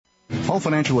All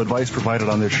financial advice provided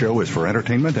on this show is for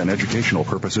entertainment and educational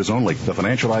purposes only. The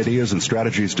financial ideas and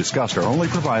strategies discussed are only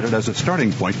provided as a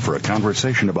starting point for a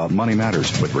conversation about money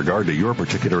matters. With regard to your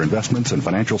particular investments and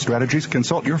financial strategies,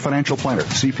 consult your financial planner,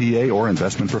 CPA, or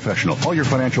investment professional. All your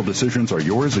financial decisions are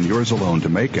yours and yours alone to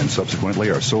make and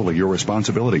subsequently are solely your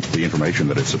responsibility. The information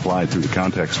that is supplied through the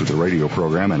context of the radio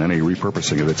program and any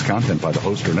repurposing of its content by the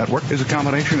host or network is a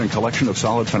combination and collection of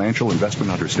solid financial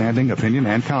investment understanding, opinion,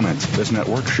 and comments. This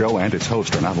network, show, and its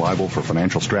host are not liable for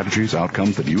financial strategies,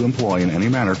 outcomes that you employ in any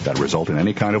manner that result in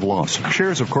any kind of loss.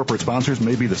 Shares of corporate sponsors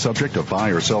may be the subject of buy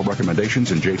or sell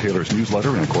recommendations in Jay Taylor's newsletter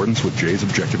in accordance with Jay's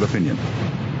objective opinion.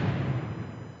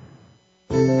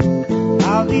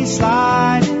 I'll be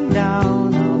sliding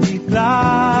down, I'll be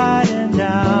gliding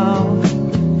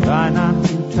down. Try not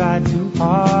to try too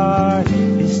hard,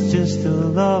 it's just a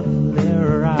lovely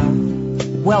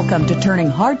ride. Welcome to Turning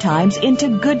Hard Times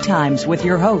into Good Times with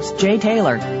your host, Jay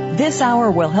Taylor. This hour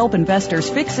will help investors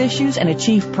fix issues and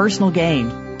achieve personal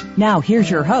gain. Now, here's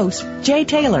your host, Jay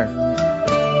Taylor.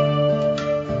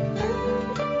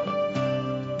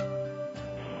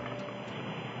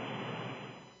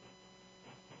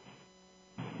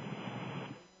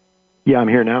 Yeah, I'm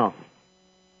here now.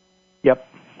 Yep.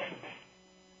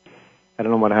 I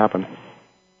don't know what happened.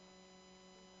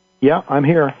 Yeah, I'm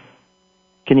here.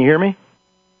 Can you hear me?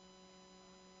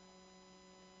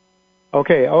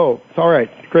 Okay, oh, it's all right.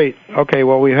 Great. Okay,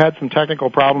 well, we had some technical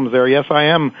problems there. Yes, I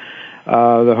am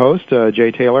the host,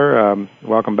 Jay Taylor.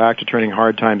 Welcome back to Turning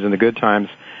Hard Times into Good Times.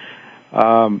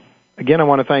 Again, I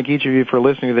want to thank each of you for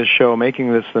listening to this show,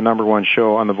 making this the number one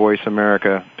show on the Voice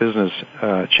America Business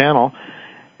channel.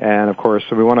 And, of course,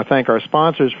 we want to thank our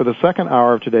sponsors for the second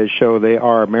hour of today's show. They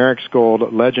are Merrick's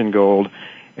Gold, Legend Gold,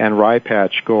 and Rye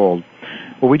Patch Gold.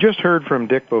 Well, we just heard from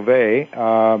Dick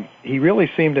Bove. He really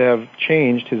seemed to have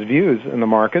changed his views in the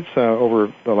markets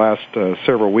over the last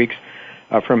several weeks.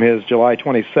 From his July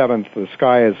 27th, the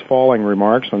sky is falling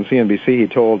remarks on CNBC, he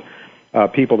told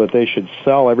people that they should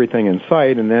sell everything in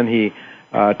sight, and then he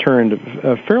turned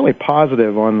fairly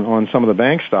positive on some of the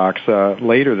bank stocks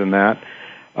later than that.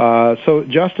 So,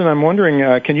 Justin, I'm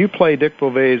wondering, can you play Dick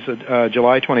Bove's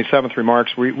July 27th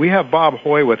remarks? We have Bob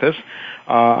Hoye with us.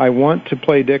 I want to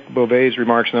play Dick Bove's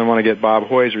remarks, and then I want to get Bob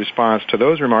Hoye's response to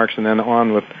those remarks, and then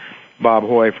on with Bob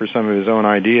Hoye for some of his own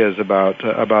ideas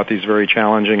about these very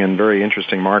challenging and very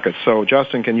interesting markets. So,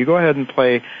 Justin, can you go ahead and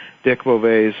play Dick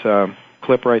Bove's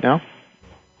clip right now?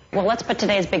 Well, let's put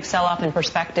today's big sell-off in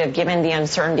perspective, given the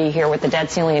uncertainty here with the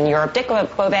debt ceiling in Europe. Dick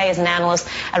Bove is an analyst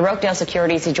at Rokedale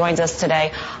Securities. He joins us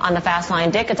today on the Fast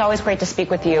Line. Dick, it's always great to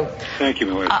speak with you. Thank you,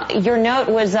 Melissa. Your note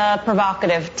was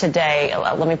provocative today.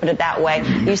 Let me put it that way.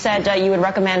 You said you would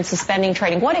recommend suspending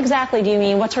trading. What exactly do you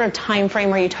mean? What sort of time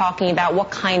frame are you talking about?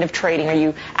 What kind of trading are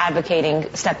you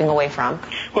advocating stepping away from?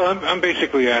 Well, I'm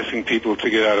basically asking people to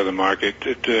get out of the market,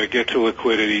 to get to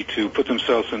liquidity, to put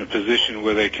themselves in a position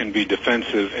where they can be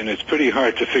defensive. And it's pretty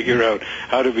hard to figure out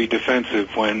how to be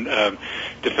defensive when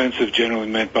defensive generally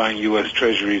meant buying U.S.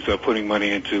 Treasuries or putting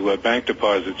money into bank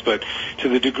deposits. But to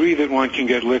the degree that one can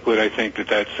get liquid, I think that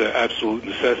that's absolute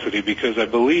necessity, because I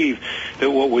believe that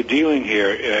what we're dealing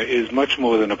here is much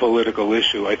more than a political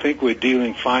issue. I think we're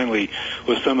dealing finally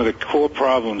with some of the core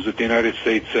problems that the United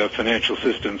States financial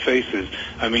system faces,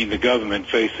 the government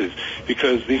faces,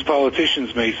 because these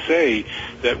politicians may say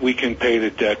that we can pay the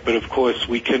debt, but of course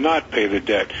we cannot pay the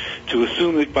debt. To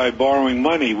assume that by borrowing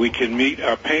money we can meet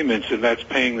our payments and that's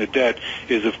paying the debt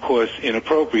is, of course,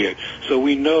 inappropriate. So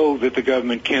we know that the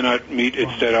government cannot meet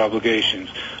its debt obligations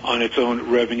on its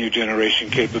own revenue generation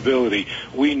capability.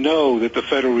 We know that the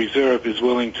Federal Reserve is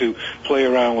willing to play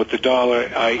around with the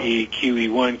dollar, i.e.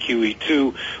 QE1,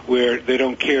 QE2, where they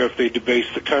don't care if they debase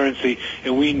the currency.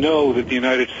 And we know that the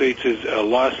United States has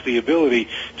lost the ability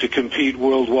to compete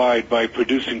worldwide by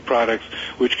producing products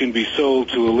which can be sold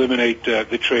to eliminate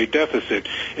the trade deficit.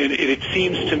 And it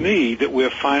seems to me that we're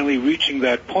finally reaching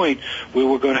that point where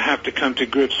we're going to have to come to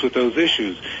grips with those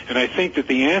issues. And I think that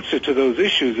the answer to those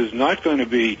issues is not going to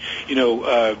be,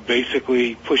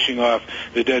 basically pushing off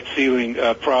the debt ceiling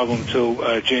problem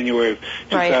till January of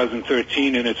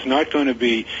 2013, and it's not going to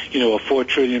be, a $4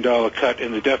 trillion cut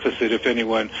in the deficit if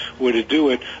anyone were to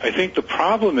do it. I think the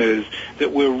problem is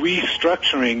that we're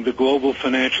restructuring the global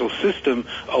financial system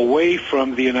away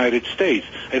from the United States.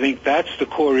 I think that's the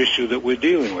core issue that we're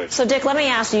dealing with. So, Dick, let me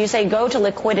ask you, you say go to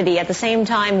liquidity. At the same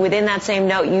time, within that same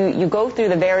note, you go through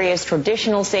the various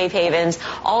traditional safe havens.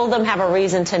 All of them have a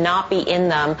reason to not be in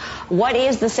them. What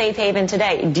is the safe haven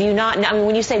today? Do you not,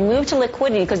 when you say move to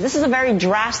liquidity, because this is a very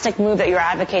drastic move that you're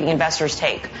advocating investors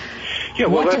take. Yeah,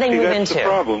 well, what do they move that's into? the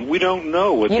problem. We don't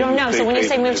know what you don't know. So when you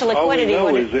say move to liquidity, all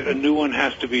we know is that a new one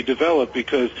has to be developed,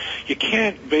 because you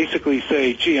can't basically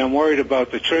say, gee, I'm worried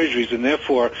about the treasuries and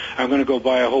therefore I'm going to go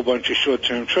buy a whole bunch of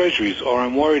short-term treasuries, or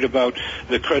I'm worried about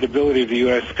the credibility of the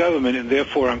U.S. government and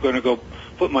therefore I'm going to go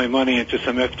put my money into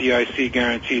some FDIC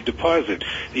guaranteed deposit.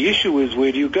 The issue is,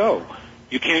 where do you go?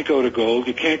 You can't go to gold,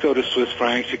 you can't go to Swiss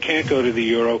francs, you can't go to the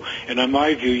euro, and in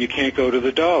my view, you can't go to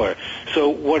the dollar. So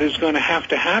what is going to have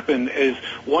to happen is,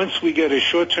 once we get a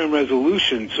short-term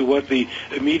resolution to what the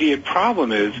immediate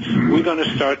problem is, we're going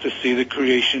to start to see the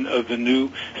creation of the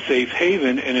new safe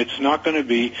haven, and it's not going to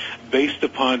be based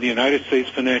upon the United States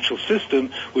financial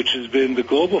system, which has been the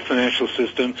global financial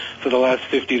system for the last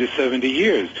 50 to 70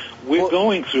 years. We're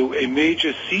going through a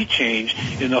major sea change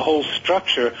in the whole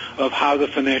structure of how the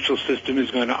financial system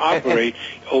is going to operate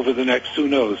over the next, who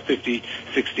knows, 50,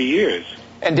 60 years.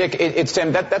 And Dick, it's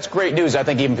Tim. That's great news, I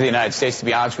think, even for the United States, to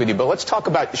be honest with you. But let's talk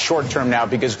about short term now,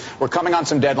 because we're coming on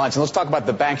some deadlines, and let's talk about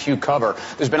the banks you cover.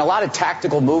 There's been a lot of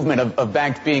tactical movement of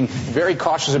banks being very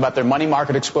cautious about their money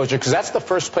market exposure, because that's the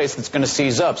first place that's going to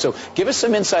seize up. So give us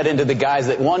some insight into the guys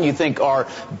that, one, you think are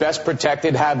best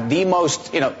protected, have the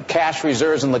most, cash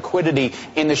reserves and liquidity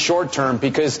in the short term,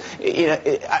 because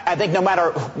I think no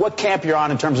matter what camp you're on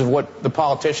in terms of what the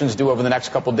politicians do over the next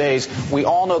couple of days, we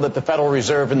all know that the Federal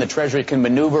Reserve and the Treasury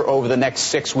can maneuver over the next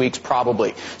 6 weeks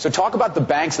probably. So talk about the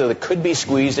banks that could be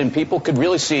squeezed, and people could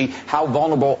really see how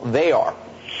vulnerable they are.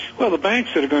 Well, the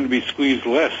banks that are going to be squeezed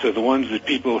less are the ones that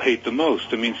people hate the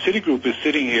most. I mean, Citigroup is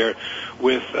sitting here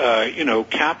with,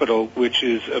 capital, which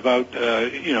is about,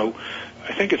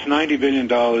 I think it's $90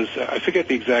 billion. I forget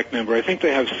the exact number. I think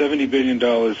they have $70 billion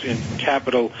in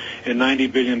capital and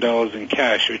 $90 billion in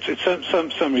cash. It's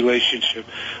some relationship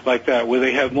like that, where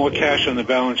they have more cash on the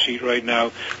balance sheet right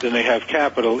now than they have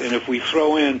capital. And if we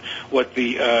throw in what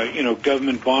the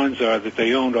government bonds are that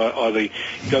they own, or the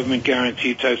government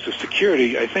guaranteed types of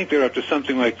security, I think they're up to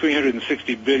something like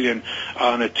 $360 billion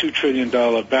on a $2 trillion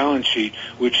balance sheet,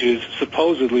 which is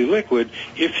supposedly liquid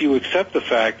if you accept the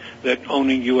fact that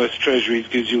owning U.S. Treasuries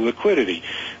gives you liquidity.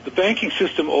 The banking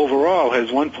system overall has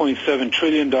 $1.7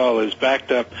 trillion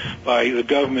backed up by the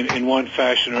government in one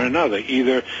fashion or another,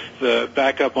 either the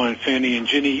backup on Fannie and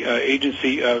Ginnie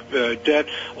agency debt,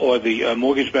 or the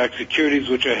mortgage-backed securities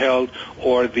which are held,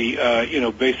 or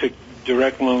the basic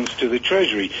direct loans to the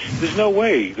Treasury. There's no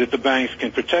way that the banks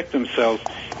can protect themselves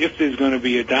if there's going to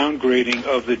be a downgrading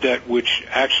of the debt, which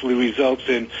actually results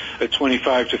in a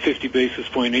 25 to 50 basis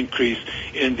point increase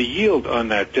in the yield on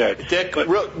that debt. Dick,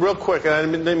 real quick, and I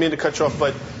didn't mean to cut you off,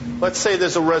 but let's say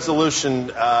there's a resolution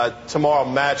tomorrow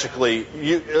magically.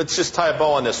 Let's just tie a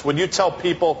bow on this. Would you tell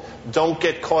people don't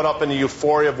get caught up in the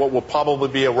euphoria of what will probably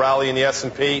be a rally in the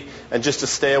S&P and just to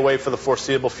stay away for the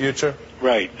foreseeable future?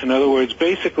 Right. In other words,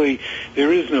 basically,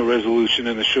 there is no resolution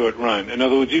in the short run. In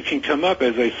other words, you can come up,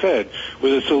 as I said,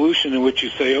 with a solution in which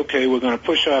you say, okay, we're going to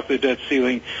push off the debt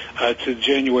ceiling to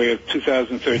January of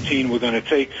 2013. We're going to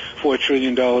take $4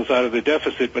 trillion out of the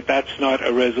deficit, but that's not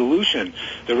a resolution.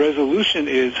 The resolution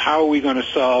is, how are we going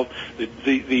to solve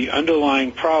the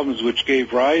underlying problems which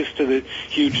gave rise to the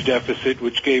huge deficit,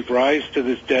 which gave rise to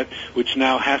this debt, which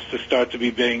now has to start to be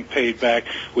being paid back,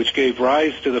 which gave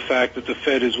rise to the fact that the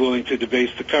Fed is willing to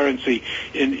debase the currency.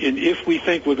 And if we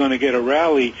think we're going to get a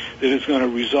rally that is going to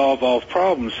resolve all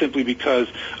problems simply because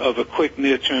of a quick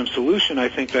near-term solution, I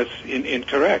think that's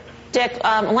incorrect. Dick,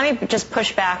 let me just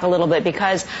push back a little bit,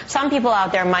 because some people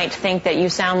out there might think that you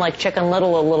sound like Chicken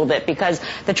Little a little bit, because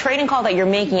the trading call that you're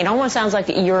making, it almost sounds like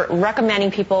you're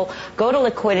recommending people go to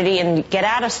liquidity and get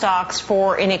out of stocks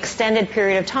for an extended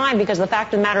period of time, because the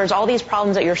fact of the matter is all these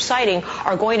problems that you're citing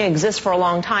are going to exist for a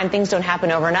long time. Things don't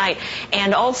happen overnight.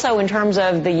 And also in terms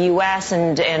of the U.S.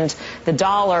 and the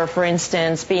dollar, for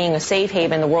instance, being a safe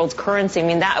haven, the world's currency, I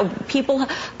mean,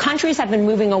 countries have been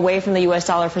moving away from the U.S.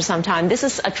 dollar for some time. This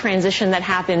is a transition that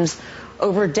happens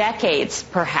over decades,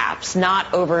 perhaps,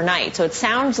 not overnight. So it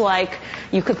sounds like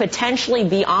you could potentially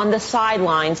be on the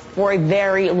sidelines for a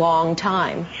very long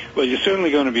time. Well, you're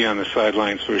certainly going to be on the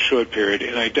sidelines for a short period,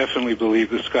 and I definitely believe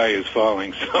the sky is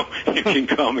falling, so you can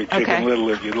call me Chicken Little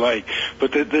if you'd like.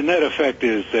 But the net effect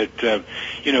is that,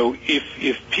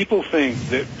 if people think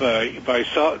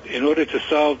that in order to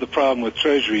solve the problem with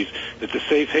treasuries, that the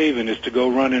safe haven is to go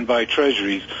run and buy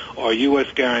treasuries, or U.S.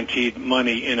 guaranteed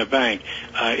money in a bank,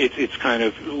 it's kind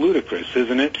of ludicrous,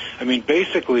 isn't it? I mean,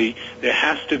 basically, there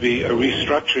has to be a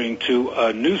restructuring to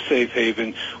a new safe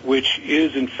haven, which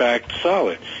is, in fact,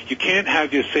 solid. You can't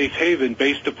have your safe haven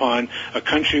based upon a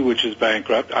country which is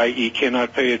bankrupt, i.e.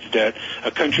 cannot pay its debt,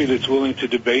 a country that's willing to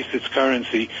debase its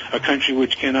currency, a country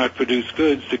which cannot produce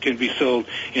goods that can be sold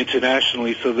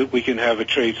internationally so that we can have a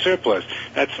trade surplus.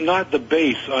 That's not the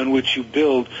base on which you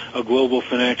build a global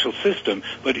financial system,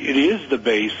 but it is the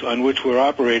base on which we're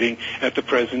operating at the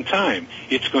present time.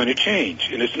 It's going to change,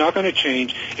 and it's not going to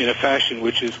change in a fashion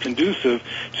which is conducive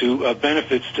to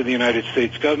benefits to the United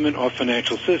States government or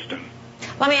financial system.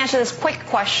 Let me ask you this quick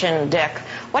question, Dick.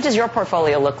 What does your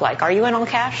portfolio look like? Are you in all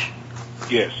cash?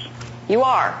 Yes. You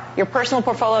are. Your personal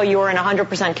portfolio, you are in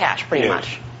 100% cash, pretty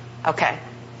much. Okay.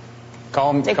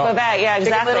 Call him. Dick Beauvais, yeah,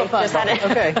 exactly. Just had it.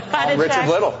 Okay. Call Richard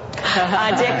Little.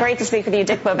 Dick, great to speak with you.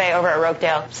 Dick Beauvais over at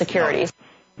Rokedale Securities.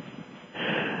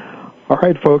 All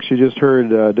right, folks, you just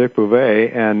heard Dick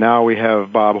Beauvais, and now we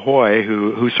have Bob Hoye,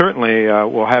 who certainly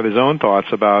will have his own thoughts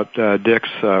about Dick's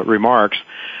remarks.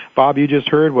 Bob, you just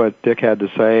heard what Dick had to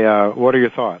say. What are your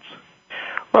thoughts?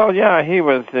 Well, yeah, he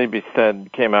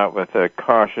came out with a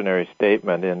cautionary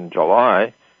statement in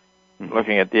July. Mm-hmm.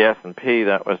 Looking at the S&P,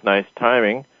 that was nice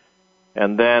timing.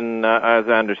 And then, as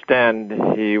I understand,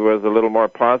 he was a little more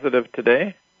positive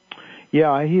today.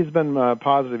 Yeah, he's been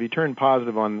positive. He turned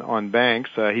positive on banks.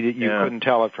 You couldn't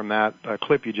tell it from that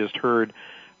clip you just heard.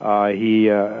 He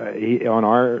on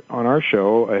our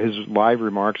show, his live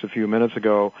remarks a few minutes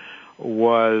ago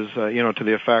was to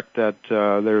the effect that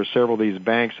there are several of these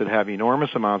banks that have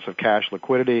enormous amounts of cash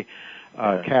liquidity,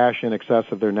 cash in excess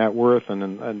of their net worth,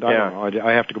 and I don't know.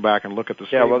 I have to go back and look at the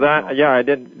statement. I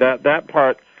did that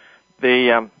part.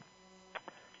 The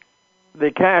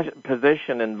cash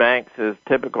position in banks is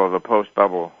typical of a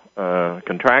post-bubble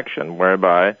contraction,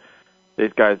 whereby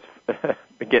these guys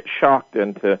get shocked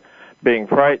into being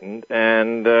frightened,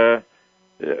 and the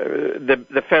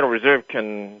Federal Reserve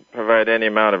can provide any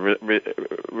amount of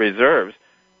reserves,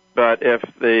 but if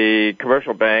the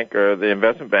commercial bank or the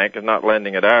investment bank is not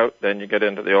lending it out, then you get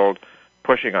into the old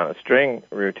pushing on a string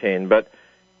routine. But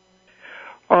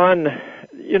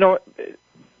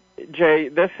Jay,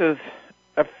 this is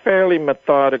a fairly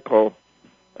methodical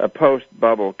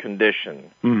post-bubble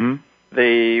condition. Mm-hmm.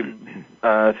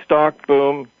 The stock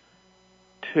boom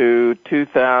to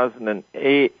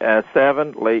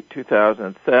 2007, late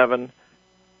 2007,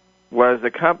 was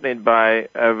accompanied by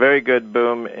a very good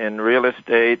boom in real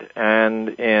estate and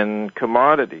in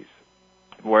commodities,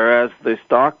 whereas the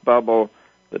stock bubble,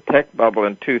 the tech bubble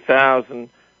in 2000,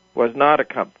 was not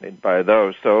accompanied by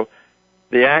those. So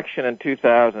the action in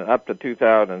 2000 up to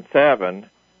 2007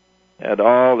 had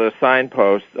all the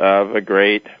signposts of a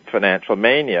great financial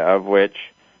mania, of which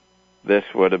this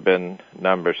would have been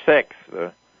number 6.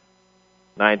 The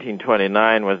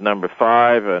 1929 was number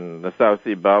 5, and the South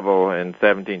Sea bubble in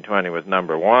 1720 was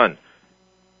number 1.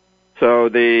 So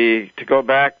to go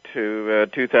back to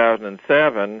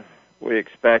 2007, we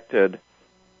expected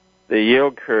the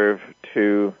yield curve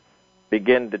to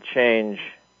begin to change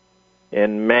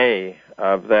in May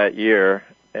of that year,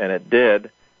 and it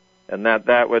did, and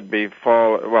that would be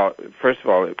well, first of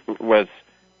all, it was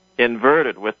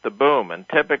inverted with the boom, and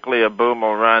typically a boom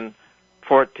will run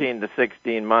 14 to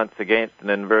 16 months against an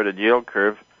inverted yield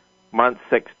curve. Month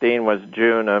 16 was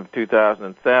June of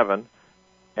 2007,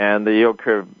 and the yield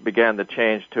curve began to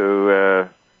change to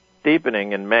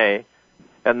steepening in May,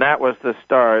 and that was the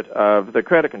start of the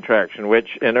credit contraction,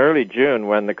 which in early June,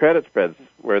 when the credit spreads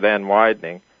were then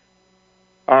widening,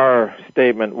 our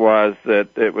statement was that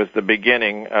it was the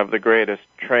beginning of the greatest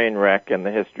train wreck in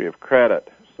the history of credit.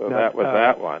 So that was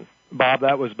that one. Bob,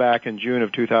 that was back in June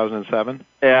of 2007?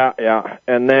 Yeah.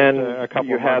 And then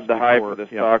you had the high for the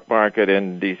stock market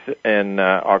in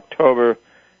October,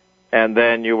 and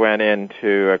then you went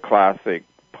into a classic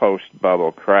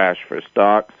post-bubble crash for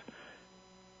stocks.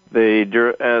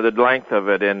 The length of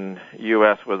it in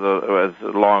U.S. was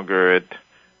longer.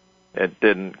 It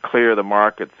didn't clear the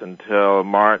markets until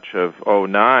March of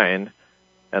 2009,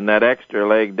 and that extra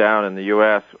leg down in the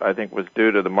U.S., I think, was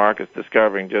due to the markets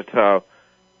discovering just how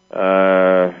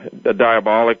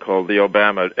diabolical the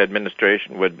Obama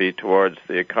administration would be towards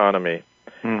the economy.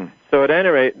 So at any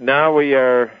rate, now we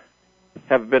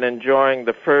have been enjoying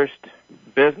the first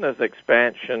business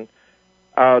expansion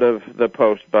out of the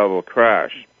post-bubble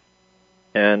crash.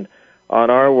 And on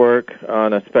our work,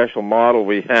 on a special model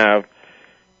we have,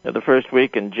 the first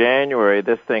week in January,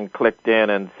 this thing clicked in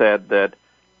and said that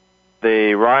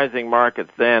the rising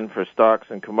markets then for stocks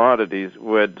and commodities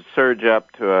would surge up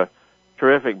to a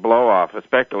terrific blow-off, a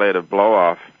speculative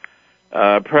blow-off,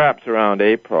 perhaps around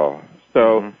April.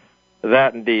 So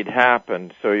that indeed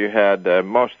happened. So you had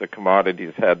most of the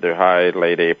commodities had their high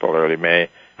late April, early May,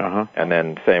 and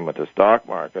then same with the stock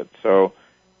market. So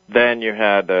then you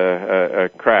had a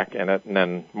crack in it, and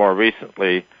then more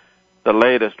recently, the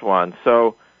latest one.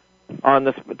 So on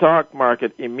the stock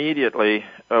market, immediately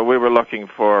we were looking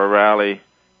for a rally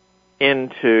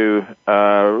into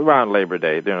around Labor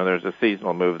Day. You know, there's a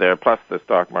seasonal move there, plus the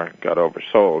stock market got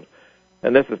oversold.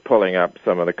 And this is pulling up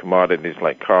some of the commodities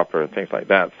like copper and things like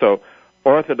that. So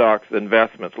orthodox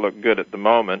investments look good at the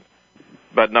moment,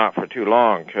 but not for too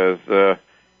long, because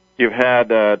you've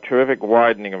had a terrific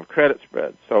widening of credit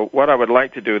spreads. So what I would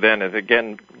like to do then is,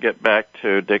 again, get back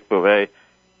to Dick Bouvet,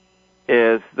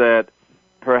 is that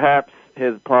perhaps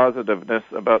his positiveness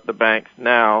about the banks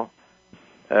now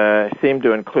seemed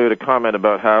to include a comment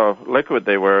about how liquid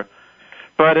they were.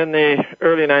 But in the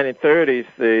early 1930s,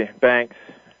 the banks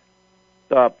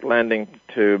stopped lending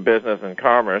to business and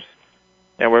commerce,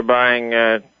 and we're buying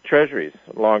treasuries,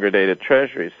 longer-dated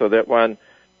treasuries, so that when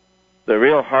the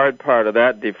real hard part of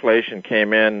that deflation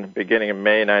came in beginning of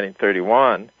May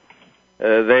 1931,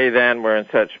 they then were in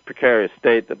such precarious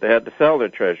state that they had to sell their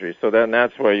treasuries. So then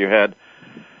that's where you had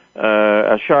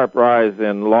a sharp rise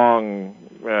in long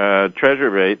treasury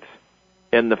rates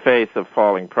in the face of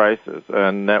falling prices,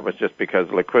 and that was just because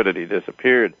liquidity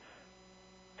disappeared.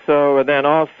 So then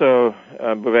also,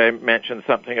 Bouvet mentioned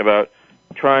something about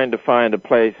trying to find a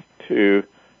place to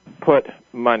put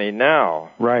money now.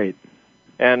 Right.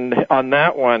 And on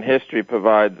that one, history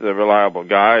provides a reliable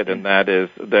guide, and that is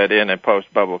that in a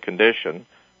post-bubble condition,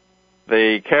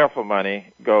 the careful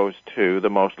money goes to the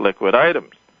most liquid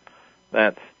items.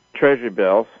 That's treasury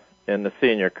bills in the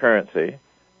senior currency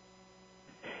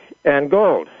and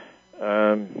gold.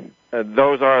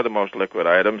 Those are the most liquid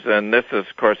items, and this is,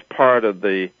 of course, part of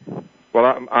the,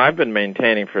 well, I've been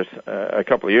maintaining for a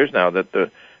couple of years now that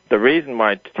the reason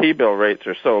why T-bill rates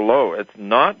are so low, it's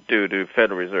not due to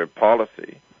Federal Reserve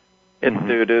policy. It's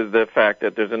due to the fact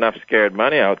that there's enough scared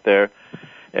money out there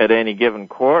at any given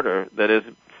quarter that is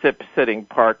sitting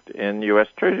parked in U.S.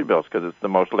 Treasury bills because it's the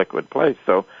most liquid place.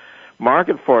 So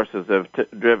market forces have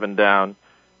driven down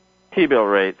T-bill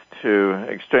rates to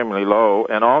extremely low,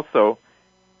 and also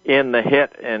in the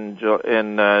hit in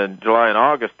July and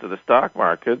August to the stock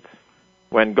markets,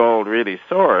 when gold really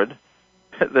soared,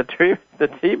 the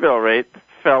T-bill rate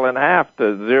fell in half to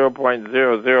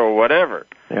 0.00 whatever.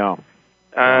 Yeah.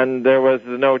 And there was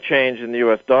no change in the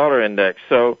U.S. dollar index.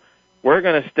 So we're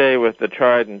going to stay with the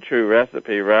tried and true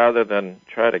recipe rather than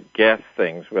try to guess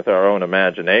things with our own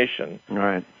imagination.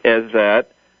 Right. Is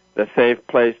that the safe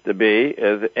place to be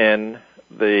is in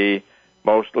the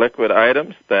most liquid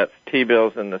items. That's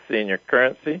T-bills in the senior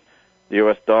currency. The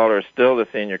U.S. dollar is still the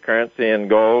senior currency, and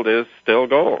gold is still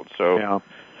gold. So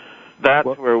that's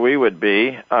where we would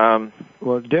be.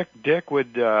 Well, Dick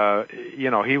would,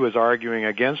 he was arguing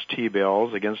against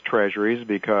T-bills, against treasuries,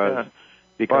 because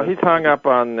well, he's hung up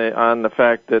on the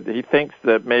fact that he thinks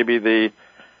that maybe the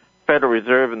Federal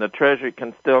Reserve and the Treasury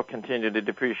can still continue to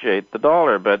depreciate the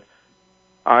dollar, but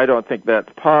I don't think that's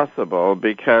possible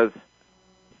because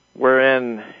we're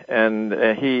in,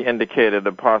 and he indicated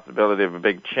a possibility of a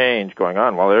big change going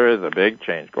on. Well, there is a big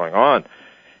change going on,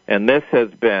 and this has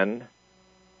been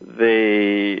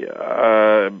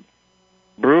the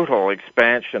brutal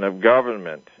expansion of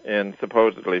government in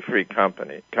supposedly free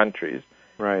countries.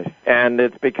 Right. And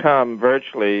it's become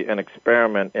virtually an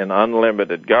experiment in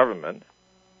unlimited government.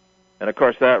 And, of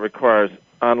course, that requires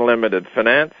unlimited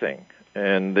financing.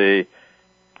 And the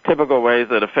typical ways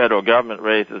that a federal government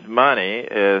raises money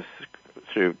is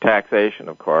through taxation,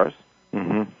 of course.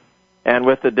 And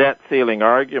with the debt ceiling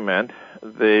argument,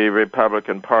 the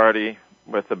Republican Party,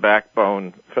 with the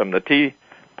backbone from the Tea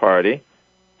Party,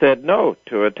 said no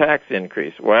to a tax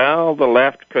increase. Well, the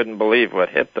left couldn't believe what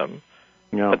hit them,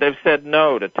 but they've said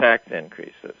no to tax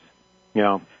increases.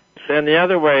 Yeah. Then the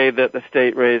other way that the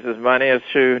state raises money is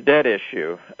through debt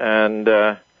issue, and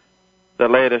the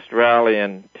latest rally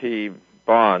in T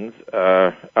bonds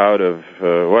out of,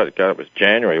 it was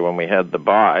January when we had the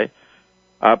buy,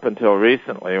 up until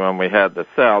recently when we had the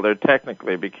sell, they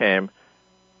technically became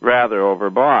rather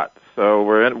overbought. So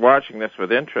we're watching this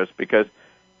with interest because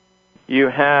you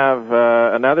have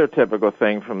another typical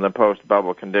thing from the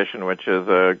post-bubble condition, which is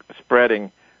a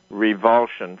spreading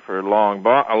revulsion for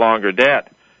longer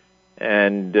debt.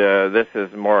 And this is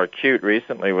more acute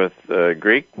recently with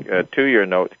Greek two-year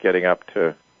notes getting up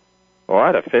to,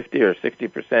 a 50 or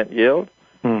 60% yield.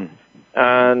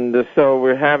 And so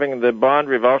we're having the bond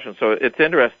revulsion. So it's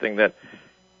interesting that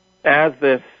as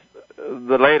the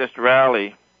latest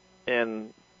rally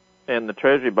in in the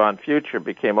Treasury bond future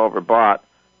became overbought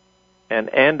and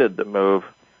ended the move,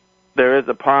 there is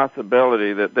a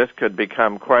possibility that this could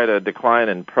become quite a decline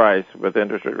in price with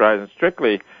interest rate rising,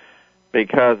 strictly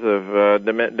because of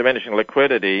diminishing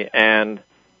liquidity and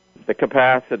the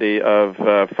capacity of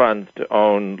funds to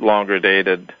own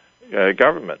longer-dated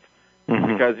governments.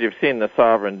 Mm-hmm. Because you've seen the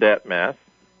sovereign debt mess.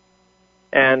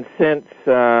 And since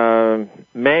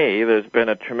May, there's been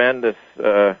a tremendous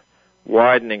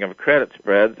widening of credit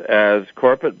spreads as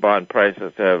corporate bond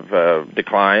prices have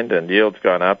declined and yields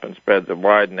gone up and spreads are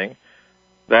widening.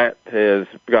 That has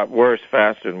got worse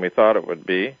faster than we thought it would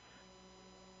be.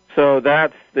 So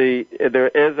there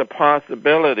is a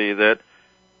possibility that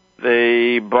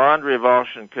the bond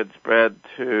revulsion could spread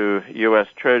to U.S.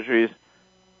 Treasuries,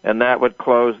 and that would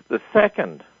close the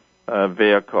second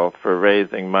vehicle for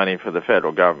raising money for the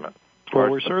federal government. Well,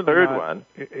 we're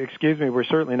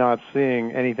certainly not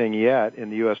seeing anything yet in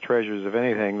the U.S. Treasuries. If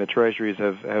anything, the Treasuries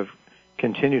have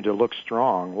continued to look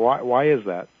strong. Why is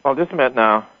that? Well, just a minute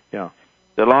now. Yeah.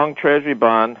 The long Treasury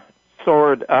bond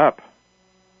soared up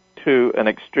to an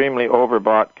extremely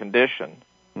overbought condition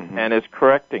and is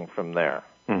correcting from there.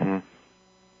 Mm-hmm.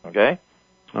 Okay?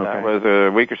 That was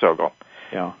a week or so ago.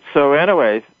 Yeah. So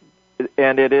anyways,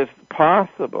 and it is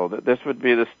possible that this would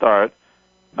be the start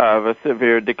of a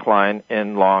severe decline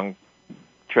in long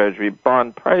Treasury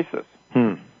bond prices.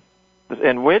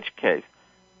 In which case,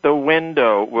 the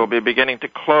window will be beginning to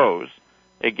close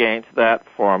against that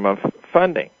form of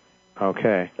funding.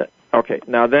 Okay.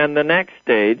 Now then the next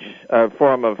stage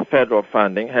form of federal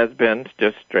funding has been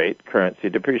just straight currency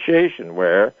depreciation,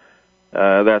 where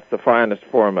that's the finest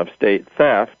form of state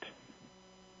theft.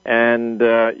 And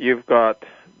you've got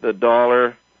the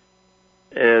dollar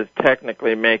is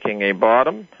technically making a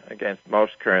bottom against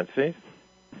most currencies,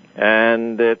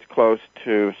 and it's close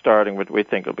to starting what we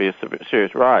think will be a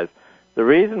serious rise. The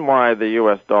reason why the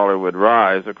U.S. dollar would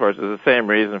rise, of course, is the same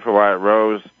reason for why it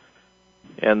rose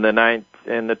in the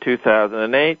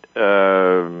 2008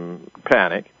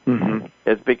 panic,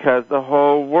 is because the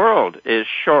whole world is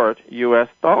short U.S.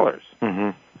 dollars.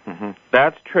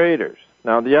 That's traders.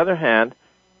 Now, on the other hand,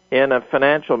 in a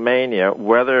financial mania,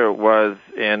 whether it was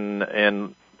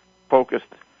in focused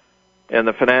in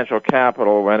the financial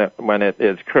capital when it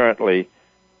is currently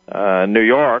New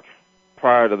York,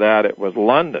 prior to that it was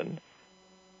London,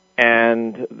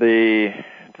 and the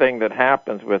thing that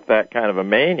happens with that kind of a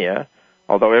mania,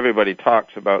 although everybody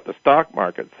talks about the stock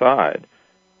market side,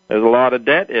 there's a lot of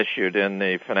debt issued in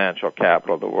the financial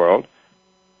capital of the world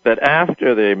that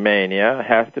after the mania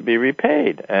has to be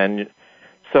repaid. And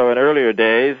so in earlier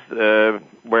days,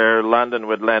 where London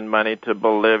would lend money to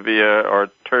Bolivia or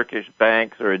Turkish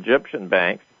banks or Egyptian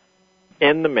banks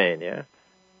in the mania,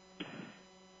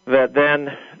 that then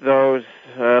those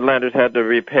lenders had to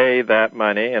repay that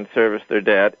money and service their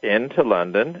debt into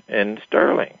London in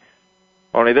sterling.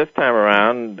 Only this time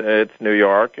around, it's New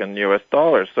York and U.S.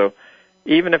 dollars. So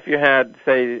even if you had,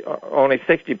 say, only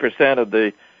 60% of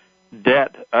the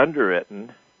debt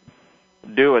underwritten,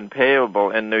 due and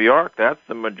payable in New York, that's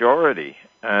the majority,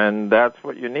 and that's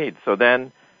what you need. So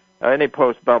then any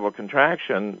post-bubble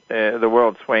contraction, the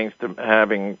world swings to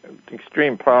having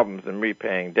extreme problems in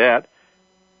repaying debt.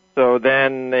 So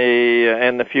then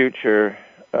in the future,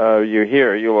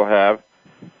 you will have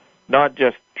not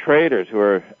just traders who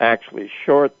are actually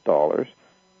short dollars,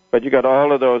 but you got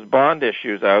all of those bond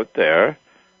issues out there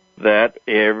that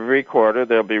every quarter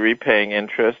they'll be repaying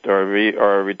interest or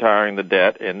retiring the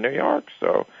debt in New York.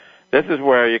 So this is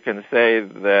where you can say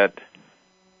that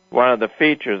one of the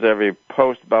features of every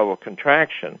post-bubble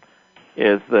contraction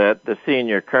is that the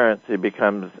senior currency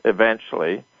becomes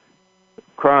eventually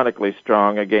chronically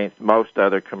strong against most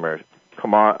other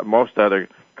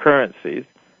currencies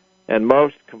and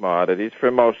most commodities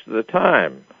for most of the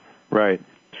time. Right.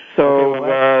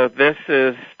 So this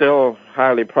is still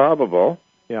highly probable.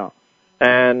 Yeah.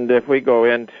 And if we go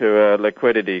into a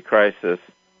liquidity crisis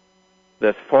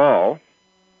this fall,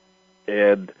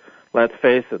 and let's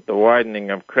face it, the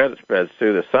widening of credit spreads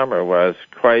through the summer was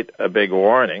quite a big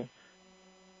warning.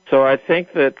 So I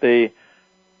think that the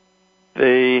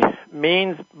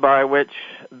means by which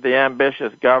the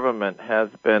ambitious government has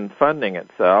been funding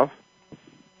itself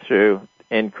through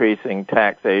increasing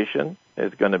taxation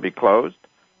is going to be closed,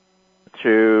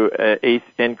 through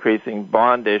increasing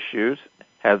bond issues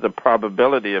has a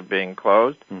probability of being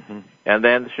closed, and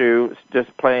then through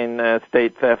just plain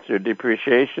state theft or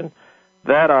depreciation,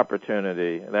 that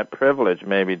opportunity, that privilege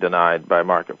may be denied by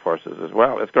market forces as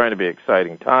well. It's going to be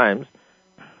exciting times.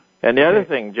 And the other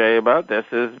thing, Jay, about this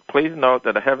is please note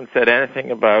that I haven't said anything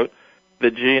about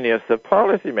the genius of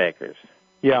policymakers.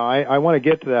 Yeah, I want to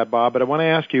get to that, Bob, but I want to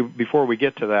ask you before we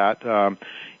get to that,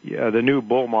 the new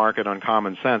bull market on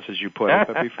common sense, as you put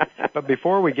it. But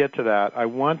before we get to that, I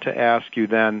want to ask you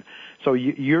then, so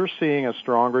you're seeing a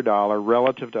stronger dollar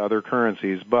relative to other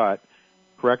currencies, but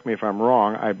correct me if I'm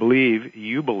wrong,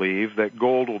 you believe that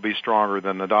gold will be stronger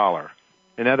than the dollar.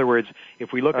 In other words,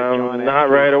 if we look at John... Not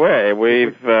right away.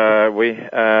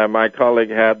 My colleague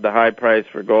had the high price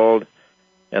for gold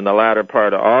in the latter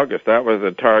part of August. That was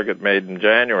a target made in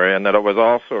January, and that it was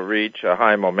also reach a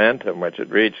high momentum, which it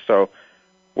reached. So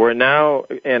we're now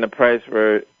in a place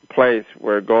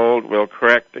where gold will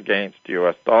correct against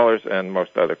U.S. dollars and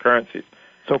most other currencies.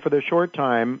 So for the short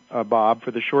time, Bob,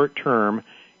 for the short term,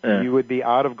 you would be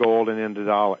out of gold and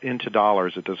into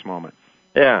dollars at this moment.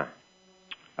 Yeah.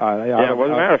 Well, as a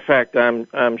matter of fact,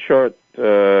 I'm short,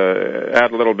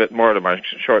 add a little bit more to my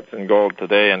shorts in gold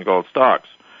today and gold stocks.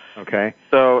 Okay.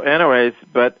 So anyways,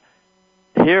 but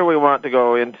here we want to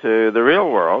go into the real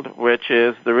world, which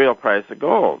is the real price of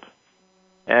gold.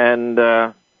 And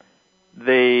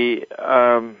the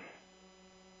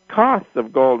costs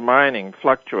of gold mining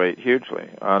fluctuate hugely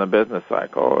on a business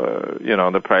cycle.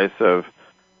 The price of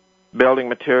building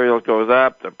materials goes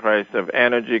up, the price of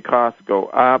energy costs go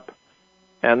up,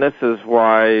 and this is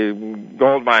why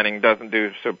gold mining doesn't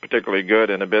do so particularly good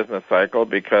in a business cycle,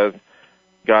 because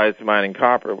guys mining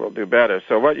copper will do better.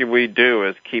 So what we do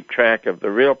is keep track of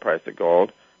the real price of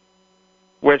gold,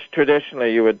 which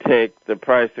traditionally you would take the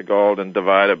price of gold and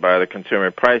divide it by the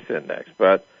consumer price index.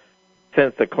 But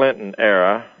since the Clinton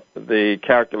era, the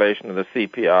calculation of the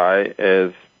CPI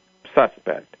is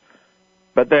suspect.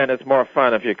 But then it's more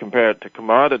fun if you compare it to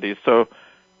commodities. So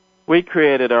we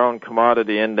created our own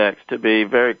commodity index to be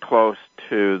very close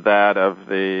to that of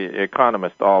the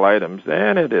Economist All Items,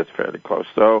 and it is fairly close.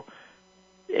 So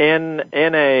in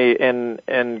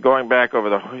going back over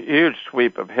the huge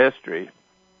sweep of history,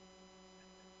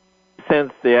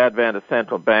 since the advent of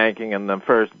central banking and the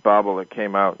first bubble that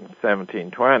came out in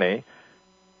 1720,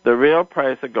 the real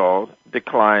price of gold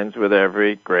declines with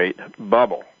every great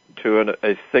bubble to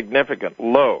a significant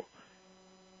low.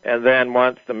 And then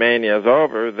once the mania is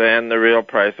over, then the real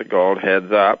price of gold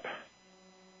heads up.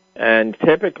 And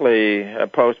typically a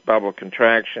post-bubble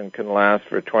contraction can last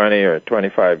for 20 or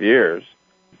 25 years,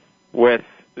 with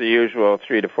the usual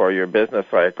 3 to 4 year business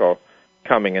cycle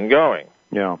coming and going.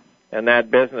 Yeah. And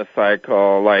that business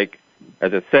cycle, like,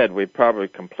 as I said, we probably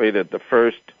completed the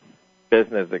first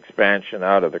business expansion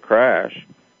out of the crash.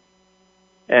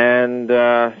 And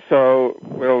so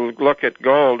we'll look at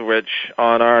gold, which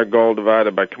on our gold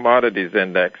divided by commodities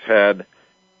index had,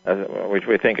 which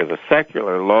we think is a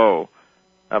secular low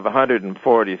of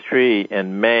 143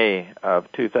 in May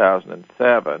of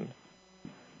 2007.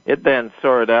 It then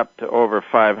soared up to over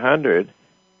 500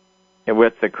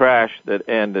 with the crash that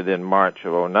ended in March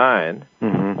of 2009.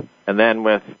 Mm-hmm. And then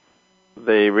with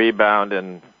the rebound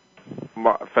in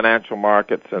financial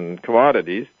markets and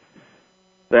commodities,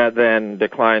 that then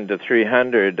declined to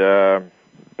 300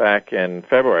 back in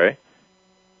February.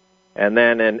 And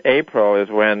then in April is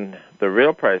when the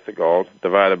real price of gold,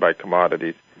 divided by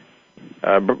commodities,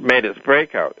 made its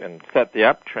breakout and set the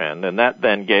uptrend. And that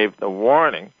then gave the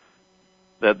warning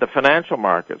that the financial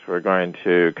markets were going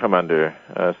to come under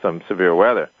some severe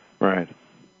weather. Right.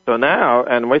 So now,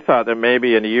 and we thought that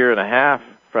maybe in a year and a half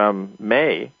from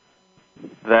May,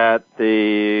 that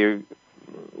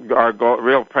our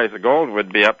real price of gold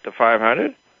would be up to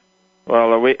 500.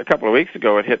 Well, a couple of weeks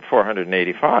ago, it hit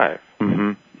 485.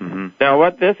 Mm-hmm. Mm-hmm. Now,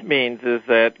 what this means is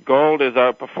that gold is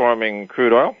outperforming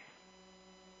crude oil,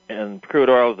 and crude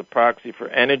oil is a proxy for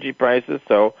energy prices,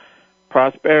 so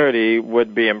prosperity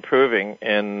would be improving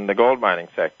in the gold mining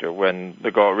sector when the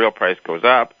gold real price goes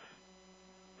up.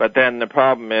 But then the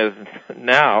problem is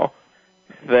now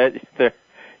that the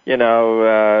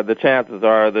chances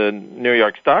are the New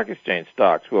York Stock Exchange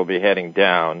stocks will be heading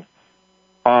down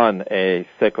on a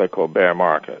cyclical bear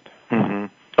market. Mm-hmm.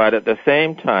 But at the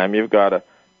same time, you've got a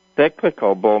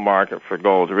cyclical bull market for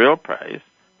gold's real price.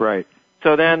 Right.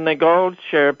 So then the gold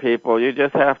share people, you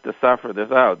just have to suffer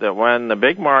this out, that when the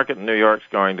big market in New York's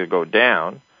going to go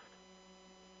down,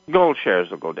 gold shares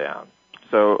will go down.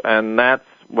 So, and that's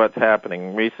what's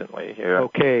happening recently here.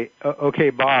 Okay,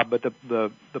 Bob, but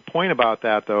the point about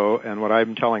that, though, and what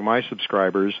I'm telling my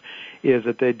subscribers, is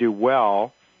that they do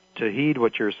well to heed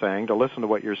what you're saying, to listen to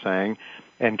what you're saying,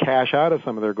 and cash out of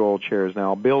some of their gold shares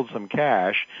now, build some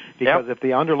cash, because if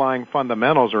the underlying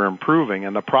fundamentals are improving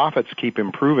and the profits keep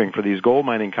improving for these gold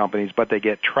mining companies, but they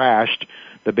get trashed,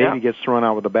 the baby gets thrown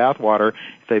out with the bathwater,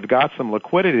 if they've got some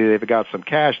liquidity, they've got some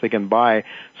cash, they can buy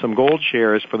some gold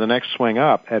shares for the next swing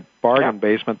up at bargain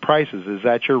basement prices. Is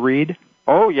that your read?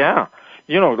 Oh, yeah.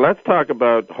 let's talk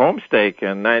about Homestake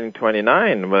in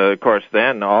 1929. Well, of course,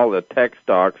 then all the tech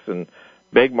stocks and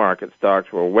big market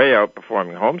stocks were way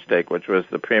outperforming Homestake, which was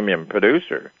the premium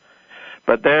producer.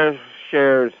 But their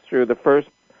shares through the first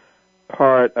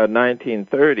part of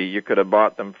 1930, you could have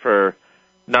bought them for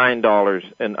 $9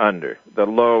 and under. The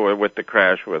low with the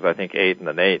crash was, I think, 8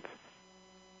 1/8.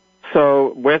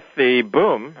 So with the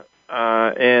boom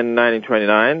in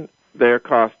 1929, their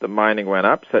cost of mining went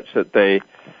up such that they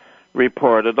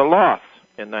reported a loss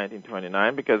in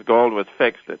 1929 because gold was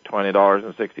fixed at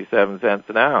 $20.67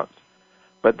 an ounce.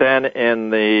 But then in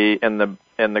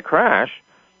the crash,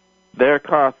 their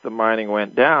cost of mining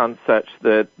went down such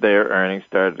that their earnings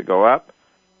started to go up.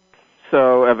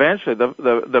 So eventually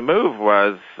the move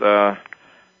was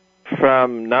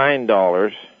from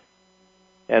 $9,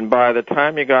 and by the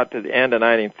time you got to the end of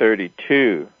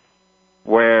 1932,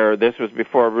 where this was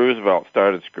before Roosevelt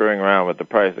started screwing around with the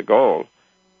price of gold,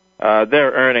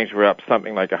 their earnings were up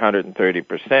something like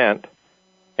 130%,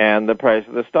 and the price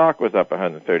of the stock was up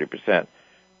 130%.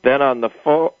 Then on the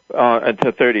full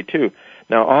to 32.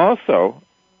 Now also,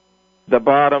 the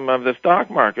bottom of the stock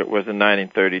market was in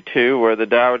 1932, where the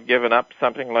Dow had given up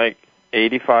something like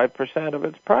 85% of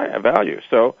its value.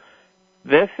 So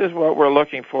this is what we're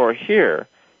looking for here,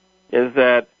 is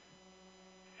that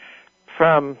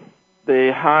from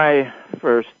the high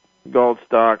for gold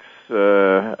stocks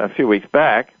a few weeks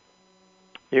back,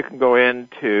 you can go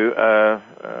into a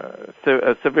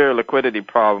severe liquidity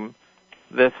problem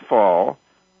this fall,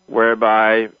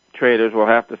 whereby traders will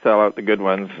have to sell out the good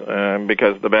ones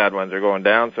because the bad ones are going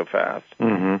down so fast.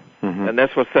 Mm-hmm, mm-hmm. And this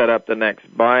will set up the next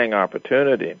buying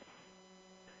opportunity.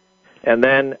 And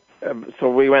then, so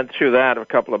we went through that, a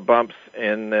couple of bumps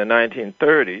in the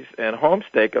 1930s, and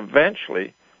Homestake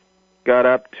eventually got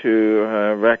up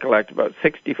to, recollect, about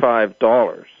 $65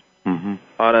 mm-hmm.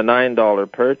 on a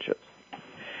 $9 purchase.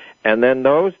 And then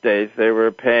those days, they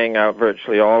were paying out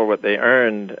virtually all what they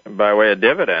earned by way of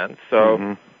dividends. So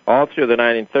mm-hmm. all through the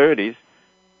 1930s,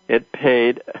 it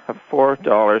paid a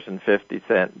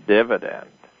 $4.50 dividend.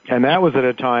 And that was at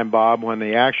a time, Bob, when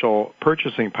the actual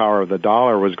purchasing power of the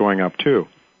dollar was going up, too.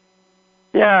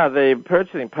 Yeah, the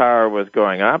purchasing power was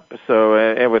going up.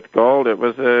 So with gold, it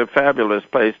was a fabulous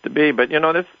place to be. But, this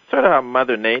is sort of how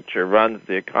Mother Nature runs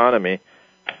the economy,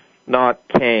 not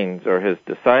Keynes or his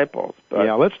disciples. But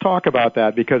yeah, let's talk about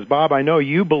that because, Bob, I know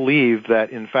you believe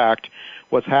that, in fact,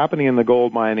 what's happening in the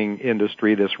gold mining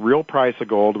industry, this real price of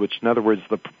gold, which in other words,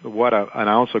 what an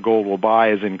ounce of gold will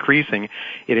buy is increasing.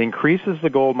 It increases the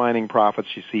gold mining profits.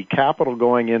 You see capital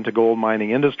going into gold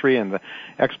mining industry and the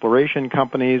exploration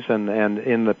companies and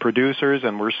in the producers,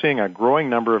 and we're seeing a growing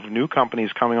number of new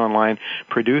companies coming online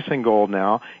producing gold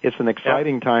now. It's an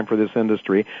exciting time for this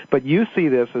industry. But you see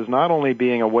this as not only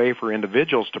being a way for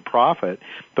individuals to profit,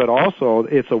 but also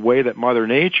it's a way that Mother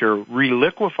Nature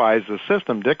reliquefies the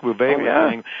system. Dick Bouvet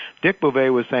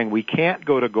was saying we can't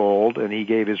go to gold, and he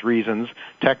gave his reasons,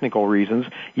 technical reasons.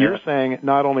 You're saying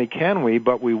not only can we,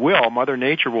 but we will. Mother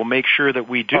Nature will make sure that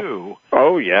we do.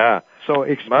 Oh yeah. So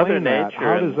explain Mother that.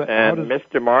 Nature and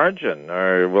Mr. Margin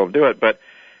will do it. But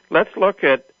let's look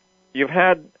at, you've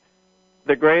had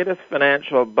the greatest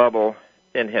financial bubble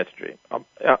in history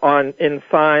in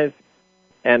size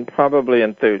and probably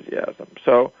enthusiasm.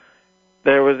 So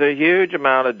there was a huge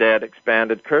amount of debt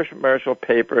expanded, commercial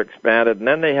paper expanded, and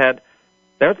then they had,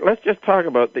 let's just talk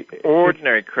about the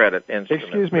ordinary credit instruments.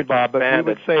 Excuse me, Bob, but we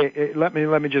would say, let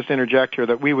me just interject here,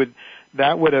 that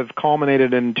would have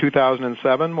culminated in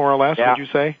 2007, more or less, would you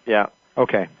say? Yeah.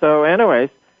 Okay. So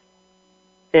anyways,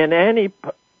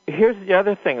 here's the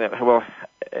other thing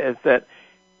is that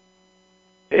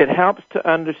it helps to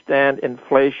understand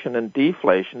inflation and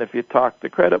deflation if you talk the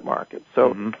credit market.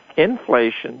 So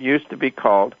inflation used to be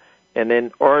called an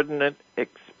inordinate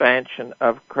expansion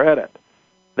of credit.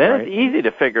 Then it's easy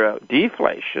to figure out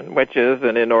deflation, which is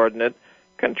an inordinate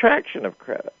contraction of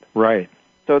credit. Right.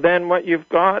 So then what you've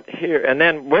got here, and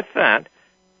then with that,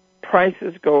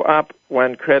 prices go up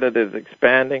when credit is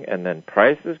expanding, and then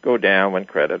prices go down when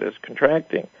credit is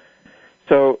contracting.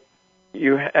 So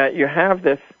you have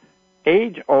this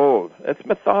age-old. It's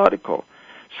methodical.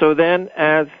 So then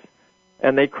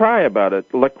and they cry about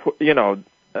it.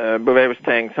 Bouvet was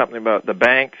saying something about the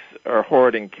banks are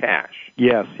hoarding cash.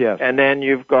 Yes. And then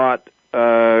you've got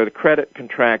the credit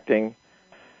contracting,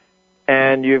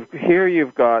 and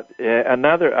you've got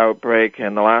another outbreak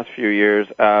in the last few years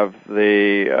of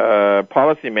the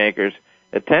policymakers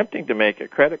attempting to make a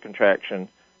credit contraction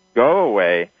go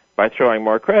away by throwing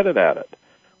more credit at it,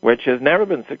 which has never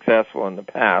been successful in the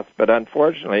past, but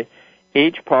unfortunately,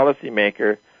 each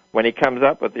policymaker when he comes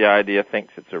up with the idea,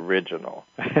 thinks it's original.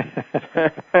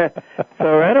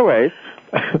 So anyways,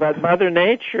 but Mother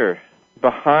Nature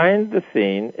behind the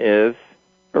scene is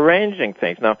arranging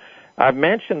things. Now, I've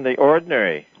mentioned the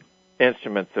ordinary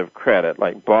instruments of credit,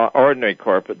 like ordinary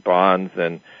corporate bonds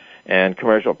and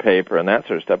commercial paper and that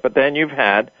sort of stuff. But then you've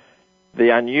had the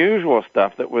unusual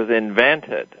stuff that was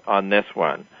invented on this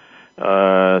one,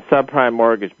 subprime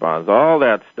mortgage bonds, all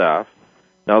that stuff.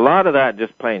 Now, a lot of that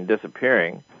just plain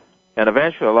disappearing, and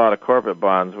eventually a lot of corporate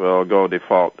bonds will go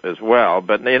default as well.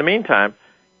 But in the meantime,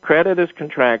 credit is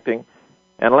contracting,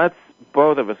 and let's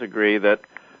both of us agree that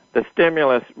the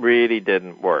stimulus really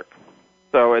didn't work.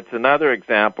 So it's another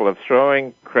example of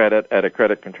throwing credit at a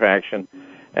credit contraction,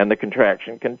 and the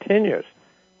contraction continues.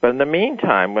 But in the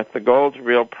meantime, with the gold's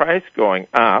real price going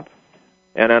up,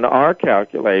 and in our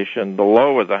calculation, the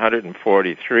low was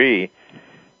 143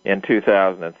 in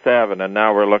 2007, and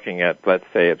now we're looking at, let's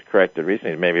say it's corrected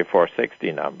recently, maybe a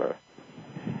 460 number.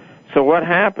 So what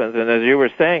happens, and as you were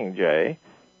saying, Jay,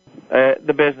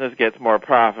 the business gets more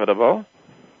profitable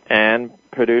and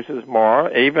produces more.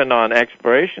 Even on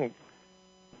exploration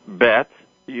bets,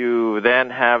 you then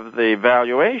have the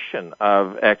valuation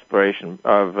of exploration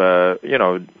of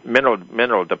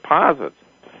mineral deposits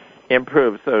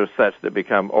improve such that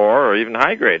become ore or even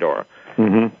high grade ore.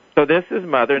 Mm-hmm. So this is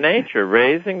Mother Nature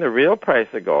raising the real price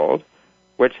of gold,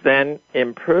 which then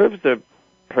improves the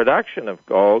production of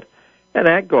gold, and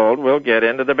that gold will get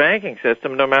into the banking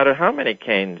system no matter how many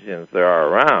Keynesians there are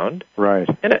around. Right.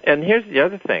 And here's the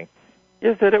other thing,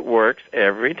 is that it works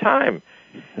every time.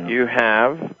 Yeah. You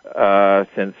have,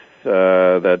 since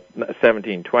the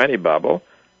 1720 bubble,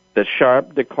 the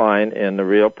sharp decline in the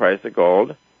real price of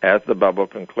gold as the bubble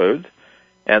concludes,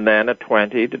 and then a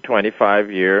 20 to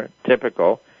 25-year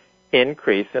typical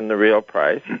increase in the real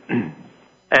price.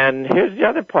 And here's the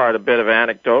other part, a bit of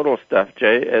anecdotal stuff,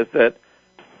 Jay, is that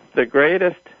the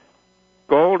greatest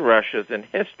gold rushes in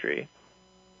history,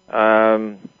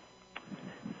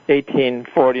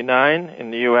 1849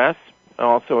 in the U.S.,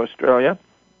 also Australia,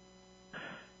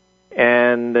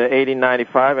 and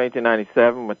 1895,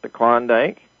 1897 with the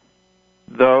Klondike,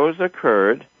 those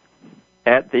occurred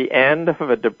at the end of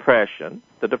a depression.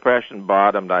 The depression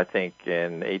bottomed, I think,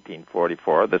 in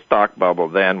 1844. The stock bubble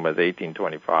then was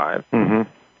 1825. Mm-hmm.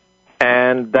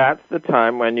 And that's the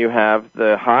time when you have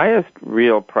the highest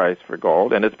real price for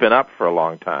gold, and it's been up for a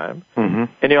long time. Mm-hmm.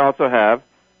 And you also have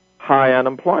high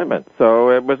unemployment.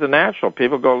 So it was a natural.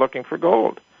 People go looking for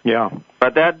gold. Yeah.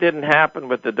 But that didn't happen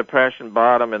with the depression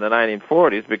bottom in the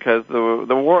 1940s because the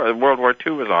World War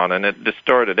II was on, and it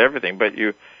distorted everything. But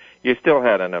you still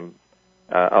had a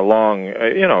long,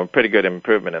 pretty good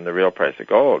improvement in the real price of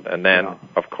gold. And then,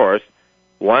 of course,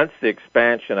 once the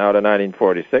expansion out of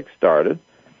 1946 started,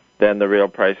 then the real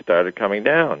price started coming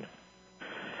down.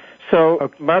 So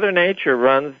Mother Nature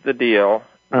runs the deal,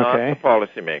 not the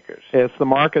policymakers. It's the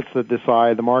markets that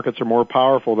decide. The markets are more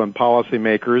powerful than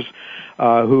policymakers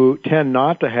who tend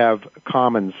not to have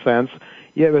common sense.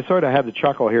 Yeah, we sort of had the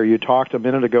chuckle here. You talked a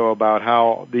minute ago about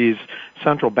how these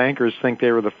central bankers think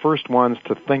they were the first ones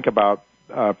to think about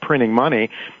printing money,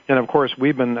 and of course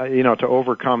we've been, to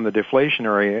overcome the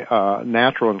deflationary,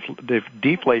 natural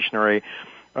deflationary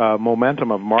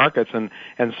momentum of markets, and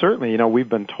certainly, we've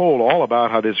been told all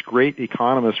about how this great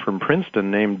economist from Princeton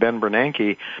named Ben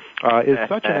Bernanke is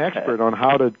such an expert on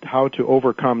how to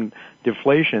overcome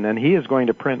deflation, and he is going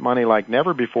to print money like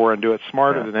never before and do it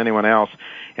smarter than anyone else,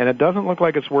 and it doesn't look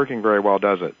like it's working very well,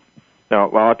 does it? No.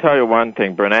 Well, I'll tell you one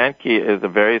thing. Bernanke is a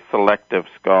very selective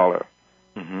scholar.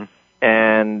 Mm-hmm.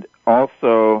 And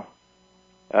also,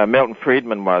 Milton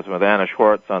Friedman was with Anna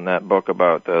Schwartz on that book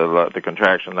about the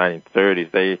contraction in the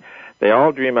 1930s. They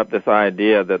all dream up this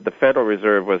idea that the Federal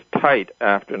Reserve was tight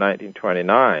after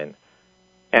 1929.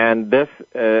 And this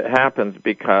happens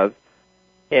because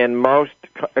in most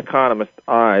economists'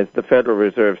 eyes, the Federal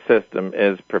Reserve System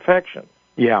is perfection.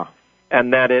 Yeah.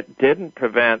 And that it didn't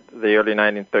prevent the early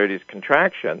 1930s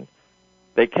contraction.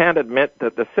 They can't admit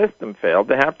that the system failed.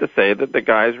 They have to say that the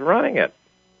guys running it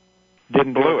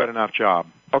didn't do a good enough job.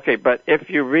 Okay, but if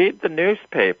you read the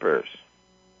newspapers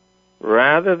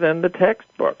rather than the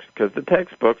textbooks, because the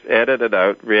textbooks edited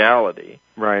out reality,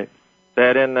 right?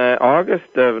 That in August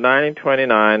of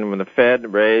 1929, when the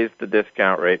Fed raised the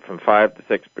discount rate from 5 to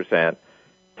 6%,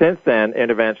 since then,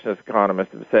 interventionist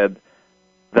economists have said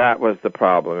that was the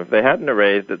problem. If they hadn't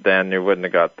raised it then, you wouldn't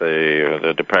have got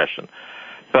the depression.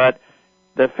 But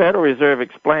the Federal Reserve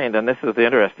explained, and this is the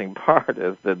interesting part,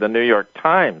 is that the New York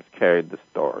Times carried the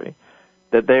story,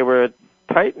 that they were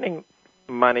tightening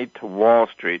money to Wall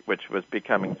Street, which was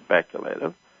becoming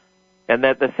speculative, And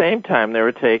at the same time, they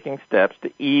were taking steps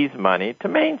to ease money to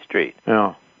Main Street.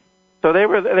 Yeah. So they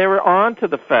were on to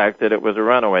the fact that it was a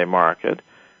runaway market.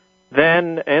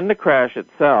 Then, in the crash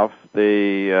itself,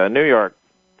 the New York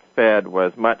Fed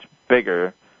was much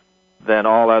bigger than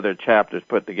all other chapters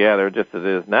put together, just as it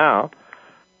is now.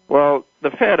 Well,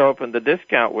 the Fed opened the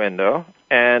discount window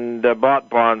and bought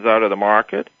bonds out of the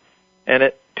market, and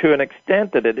it, to an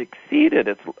extent that it exceeded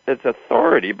its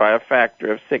authority by a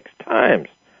factor of 6 times.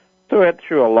 So it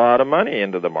threw a lot of money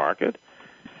into the market.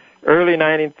 Early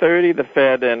 1930, the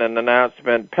Fed, in an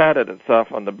announcement, patted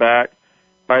itself on the back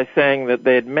by saying that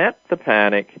they had met the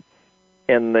panic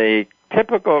in the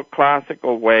typical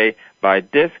classical way by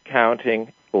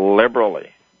discounting liberally.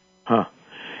 Huh.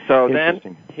 So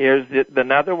then, here's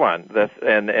another one,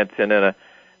 and it's in a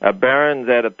Barron's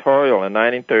editorial in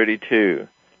 1932,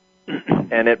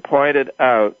 and it pointed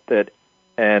out that,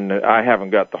 and I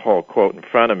haven't got the whole quote in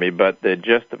front of me, but the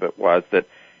gist of it was that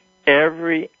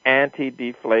every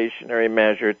anti-deflationary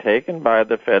measure taken by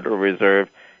the Federal Reserve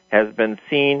has been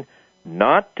seen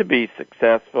not to be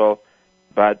successful,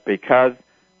 but because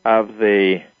of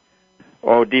the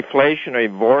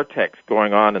deflationary vortex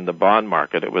going on in the bond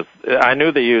market. I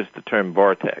knew they used the term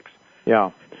vortex. Yeah.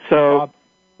 So,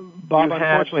 Bob,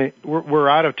 unfortunately, we're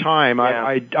out of time.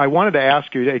 Yeah. I wanted to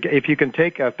ask you if you can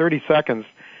take 30 seconds.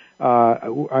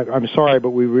 I'm sorry,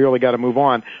 but we really got to move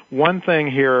on. One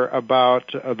thing here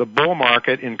about the bull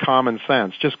market in common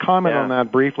sense. Just comment on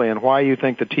that briefly and why you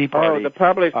think the Tea Party the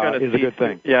public's gonna is a good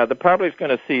thing. Yeah, the public's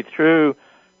going to see through.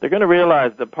 They're going to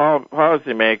realize the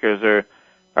policymakers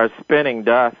are spinning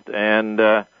dust, and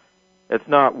it's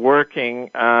not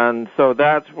working, and so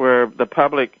that's where the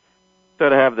public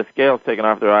sort of have the scales taken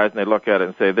off their eyes, and they look at it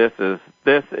and say, this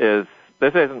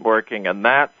isn't working, and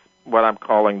that's what I'm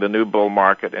calling the new bull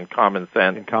market in common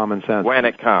sense. In common sense. When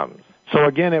it comes. So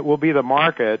again, it will be the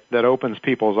market that opens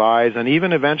people's eyes, and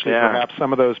even eventually perhaps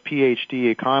some of those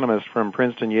PhD economists from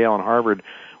Princeton, Yale, and Harvard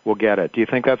will get it. Do you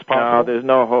think that's possible? No, there's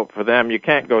no hope for them. You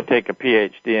can't go take a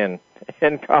PhD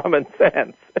in common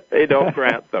sense. They don't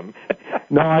grant them.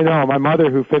 No, I know. My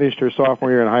mother, who finished her sophomore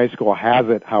year in high school, has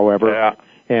it, however,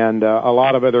 and a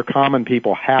lot of other common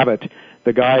people have it.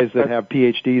 The guys that have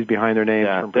PhDs behind their names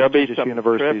from prestigious universities. There'll be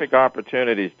some terrific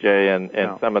opportunities, Jay, in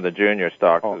some of the junior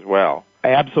stocks as well.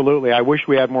 Absolutely. I wish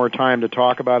we had more time to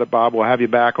talk about it, Bob. We'll have you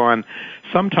back on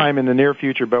sometime in the near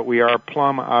future, but we are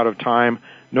plumb out of time.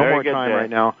 No more time right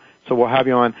now, so we'll have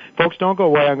you on. Folks, don't go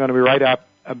away. I'm going to be right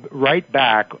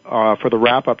back for the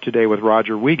wrap-up today with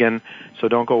Roger Wiegand, so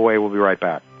don't go away. We'll be right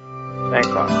back. Thanks,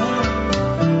 Bob.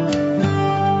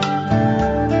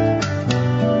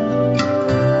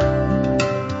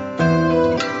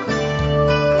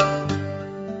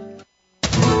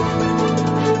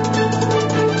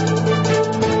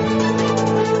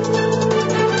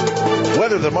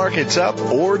 Whether the market's up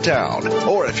or down,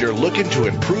 or if you're looking to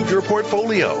improve your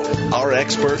portfolio, our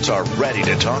experts are ready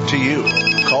to talk to you.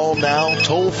 Call now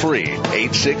toll free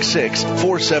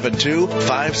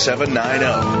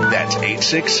 866-472-5790. That's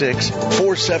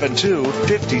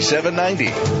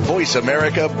 866-472-5790. Voice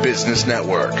America Business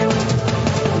Network.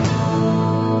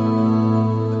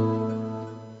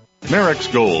 Merrick's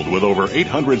Gold, with over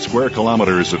 800 square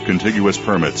kilometers of contiguous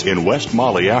permits in West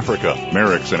Mali, Africa.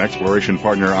 Merrick's and exploration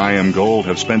partner IM Gold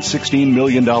have spent $16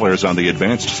 million on the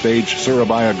advanced stage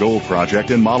Surabaya Gold project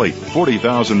in Mali.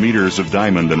 40,000 meters of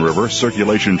diamond and reverse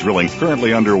circulation drilling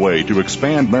currently underway to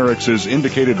expand Merrick's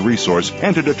indicated resource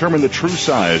and to determine the true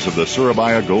size of the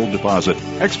Surabaya Gold deposit.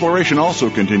 Exploration also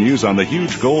continues on the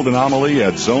huge gold anomaly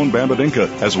at Zone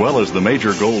Bambadinka, as well as the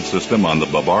major gold system on the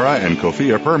Babara and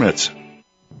Kofia permits.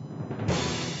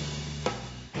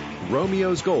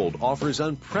 Romeo's Gold offers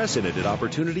unprecedented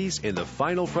opportunities in the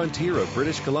final frontier of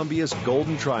British Columbia's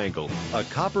Golden Triangle, a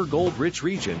copper-gold-rich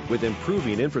region with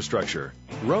improving infrastructure.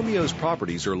 Romeo's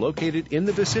properties are located in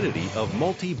the vicinity of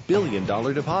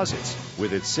multi-billion-dollar deposits.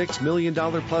 With its $6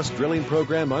 million-plus drilling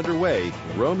program underway,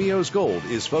 Romeo's Gold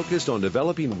is focused on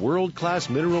developing world-class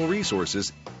mineral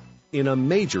resources in a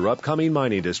major upcoming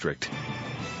mining district.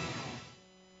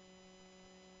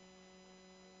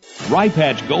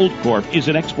 Rypatch Gold Corp is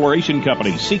an exploration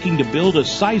company seeking to build a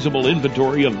sizable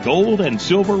inventory of gold and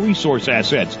silver resource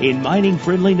assets in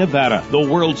mining-friendly Nevada, the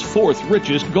world's fourth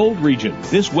richest gold region.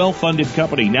 This well-funded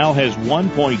company now has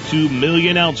 1.2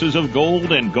 million ounces of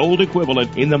gold and gold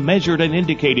equivalent in the measured and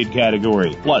indicated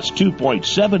category, plus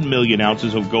 2.7 million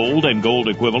ounces of gold and gold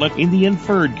equivalent in the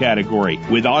inferred category,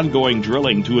 with ongoing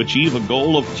drilling to achieve a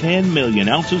goal of 10 million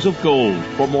ounces of gold.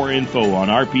 For more info on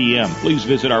RPM, please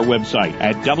visit our website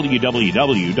at www.rypatchgold.com.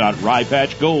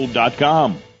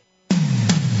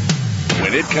 When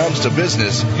When it comes to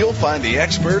business, you'll find the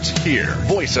experts here.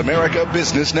 Voice America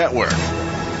Business Network.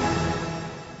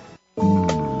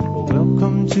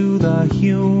 Welcome to the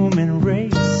human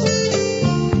race.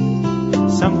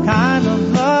 Some kind of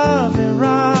love and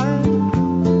ride.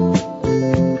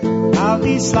 I'll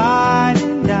be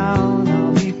sliding down,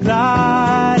 I'll be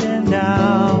gliding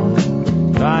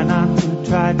down. Try not to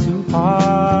try too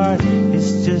hard,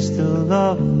 it's just a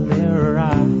lovely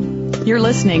ride. You're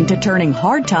listening to Turning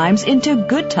Hard Times into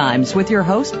Good Times with your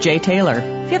host, Jay Taylor.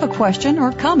 If you have a question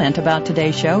or comment about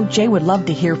today's show, Jay would love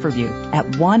to hear from you at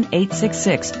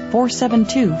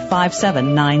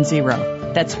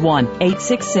 1-866-472-5790. That's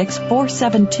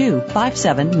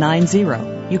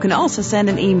 1-866-472-5790. You can also send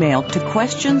an email to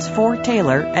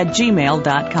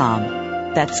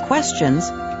questionsfortaylor@gmail.com. That's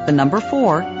questions, the number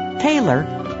 4,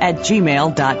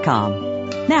 Taylor@gmail.com.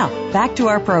 Now, back to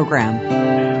our program.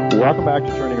 Welcome back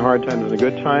to Turning Hard Times into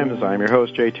Good Times. I'm your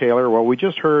host, Jay Taylor. Well, we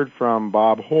just heard from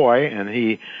Bob Hoye, and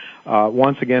he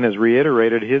once again has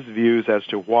reiterated his views as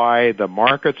to why the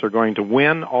markets are going to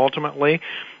win ultimately,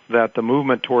 that the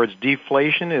movement towards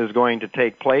deflation is going to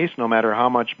take place no matter how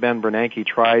much Ben Bernanke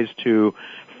tries to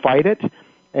fight it.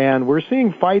 And we're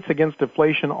seeing fights against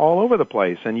deflation all over the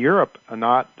place. In Europe,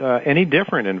 not any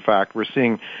different, in fact. We're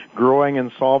seeing growing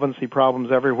insolvency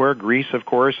problems everywhere, Greece, of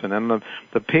course, and then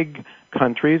the pig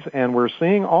countries. And we're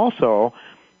seeing also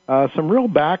some real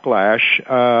backlash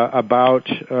about,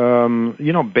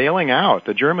 bailing out.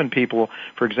 The German people,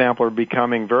 for example, are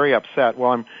becoming very upset.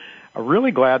 Well, I'm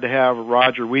really glad to have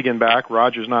Roger Wiegand back.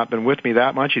 Roger's not been with me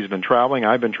that much. He's been traveling.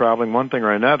 I've been traveling one thing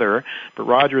or another. But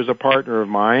Roger is a partner of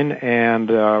mine, and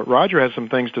Roger has some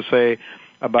things to say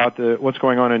about what's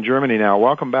going on in Germany now.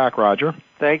 Welcome back, Roger.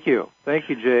 Thank you. Thank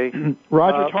you, Jay.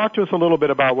 Roger, talk to us a little bit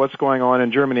about what's going on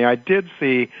in Germany. I did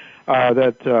see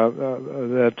that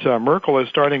Merkel is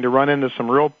starting to run into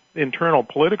some real internal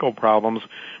political problems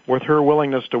with her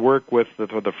willingness to work with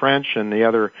the French and the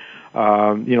other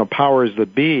powers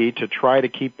that be to try to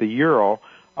keep the euro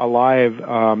alive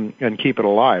and keep it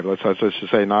alive. Let's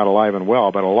just say not alive and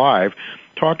well, but alive.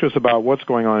 Talk to us about what's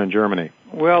going on in Germany.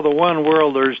 Well, the one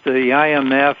worlders, the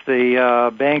IMF,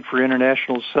 the Bank for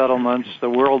International Settlements, the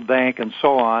World Bank, and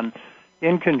so on,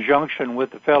 in conjunction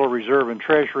with the Federal Reserve and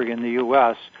Treasury in the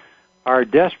U.S., are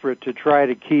desperate to try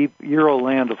to keep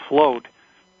Euroland afloat,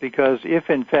 because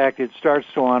if, in fact, it starts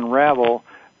to unravel,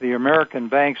 the American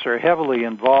banks are heavily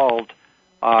involved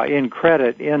in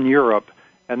credit in Europe,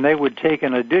 and they would take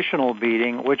an additional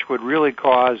beating, which would really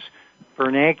cause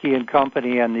Bernanke and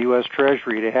company and the U.S.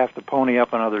 Treasury to have to pony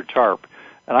up another TARP.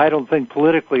 And I don't think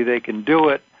politically they can do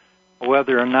it.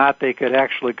 Whether or not they could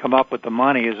actually come up with the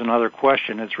money is another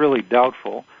question. It's really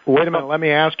doubtful. Wait a minute. Let me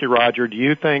ask you, Roger, do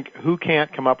you think, who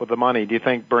can't come up with the money? Do you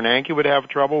think Bernanke would have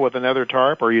trouble with another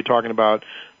TARP, or are you talking about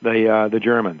the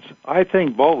Germans? I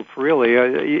think both, really.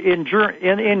 In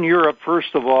Europe,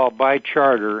 first of all, by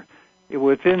charter,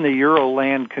 within the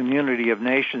Euroland community of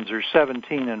nations, there's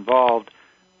 17 involved.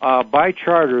 By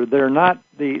charter, they're not,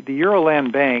 the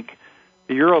Euroland Bank,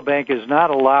 the Eurobank is not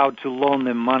allowed to loan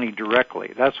them money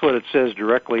directly. That's what it says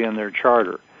directly in their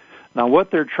charter. Now,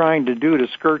 what they're trying to do to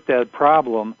skirt that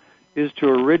problem is to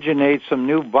originate some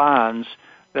new bonds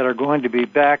that are going to be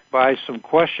backed by some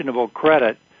questionable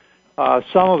credit.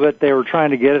 Some of it, they were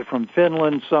trying to get it from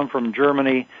Finland, some from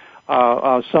Germany,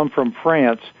 some from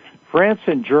France. France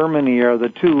and Germany are the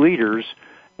two leaders,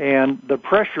 and the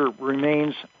pressure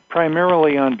remains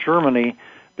primarily on Germany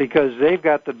because they've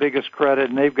got the biggest credit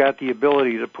and they've got the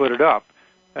ability to put it up.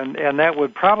 And that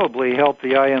would probably help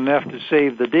the IMF to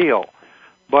save the deal.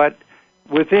 But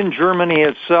within Germany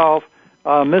itself,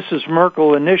 Mrs.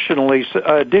 Merkel initially,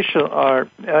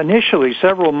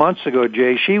 several months ago,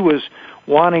 Jay, she was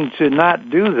wanting to not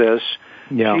do this.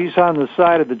 Yeah. She's on the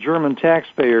side of the German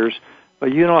taxpayers,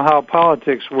 but you know how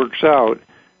politics works out.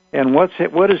 And what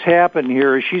has happened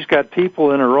here is she's got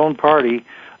people in her own party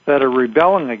that are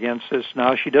rebelling against this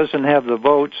now. She doesn't have the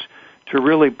votes to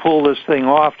really pull this thing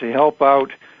off to help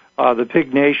out the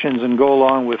pig nations and go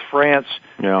along with France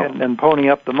and pony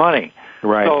up the money.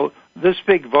 Right. So this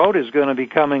big vote is going to be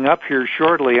coming up here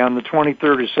shortly on the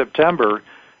 23rd of September,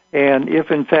 and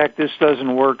if, in fact, this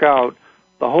doesn't work out,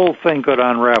 the whole thing could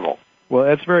unravel. Well,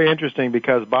 that's very interesting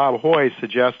because Bob Hoye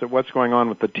suggests that what's going on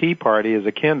with the Tea Party is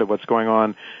akin to what's going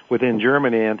on within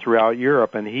Germany and throughout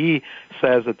Europe, and he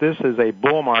says that this is a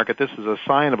bull market. This is a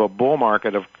sign of a bull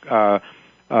market for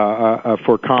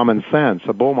common sense,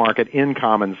 a bull market in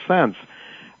common sense.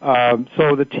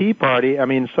 So the Tea Party, I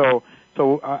mean, so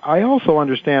I also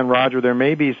understand, Roger, there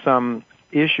may be some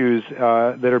issues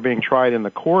that are being tried in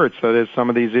the courts. That is, some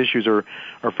of these issues are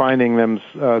finding their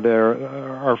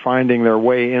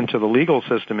way into the legal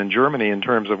system in Germany in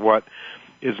terms of what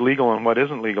is legal and what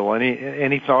isn't legal.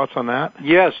 Any thoughts on that?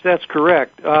 Yes, that's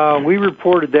correct. We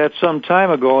reported that some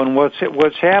time ago, and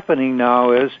what's happening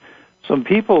now is some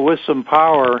people with some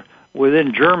power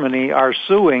within Germany are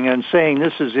suing and saying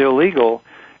this is illegal,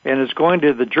 and it's going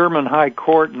to the German High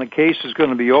Court, and the case is going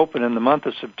to be open in the month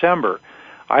of September.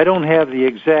 I don't have the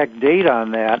exact date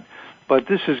on that, but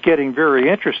this is getting very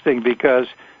interesting because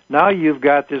now you've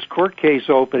got this court case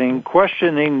opening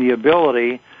questioning the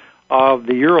ability of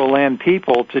the Euroland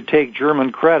people to take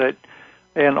German credit,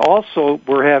 and also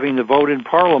we're having the vote in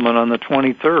Parliament on the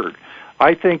 23rd.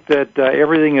 I think that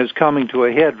everything is coming to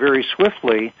a head very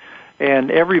swiftly, and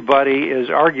everybody is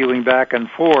arguing back and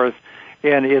forth,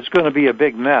 and it's going to be a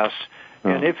big mess.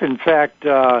 And if, in fact,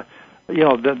 the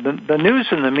news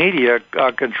and the media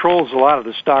controls a lot of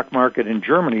the stock market in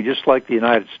Germany, just like the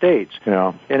United States,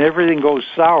 and everything goes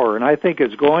sour, and I think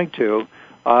it's going to.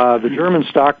 The German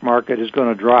stock market is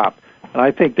going to drop. And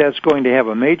I think that's going to have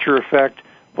a major effect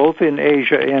both in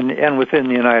Asia and within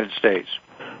the United States.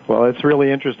 Well, it's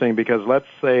really interesting because let's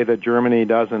say that Germany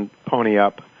doesn't pony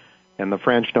up and the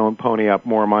French don't pony up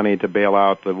more money to bail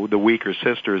out the weaker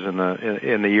sisters in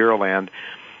the Euroland.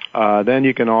 Then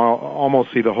you can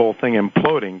almost see the whole thing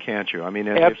imploding, can't you? I mean,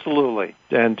 absolutely.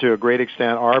 And to a great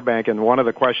extent, our bank, and one of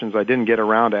the questions I didn't get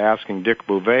around to asking Dick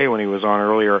Bouvet when he was on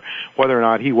earlier, whether or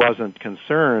not he wasn't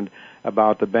concerned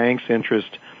about the bank's interest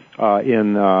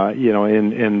in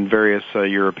various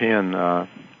European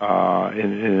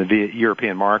in the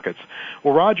European markets.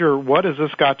 Well, Roger, what has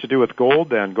this got to do with gold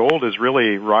then? Gold is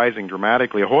really rising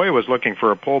dramatically. Hoy was looking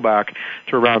for a pullback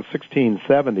to around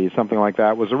 1670, something like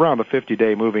that. It was around the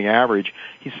 50-day moving average.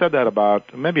 He said that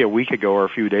about maybe a week ago or a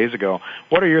few days ago.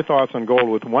 What are your thoughts on gold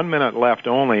with 1 minute left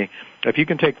only? If you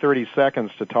can take 30 seconds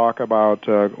to talk about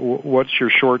what's your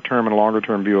short-term and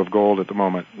longer-term view of gold at the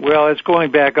moment? Well, it's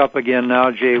going back up again now,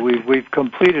 Jay. We've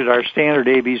completed our standard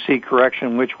ABC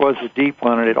correction, which was a deep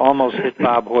one, and it almost hit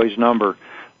Bob Hoy's number.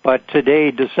 But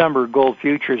today, December gold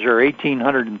futures are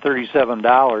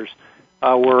 $1,837.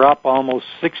 We're up almost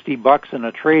 $60 in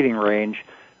a trading range.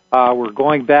 We're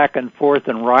going back and forth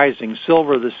and rising.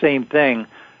 Silver, the same thing.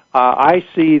 I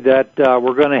see that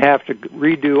we're going to have to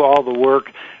redo all the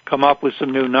work, come up with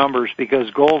some new numbers,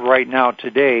 because gold right now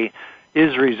today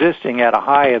is resisting at a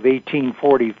high of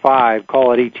 1845,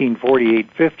 call it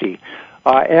 1848.50.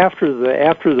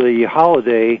 After the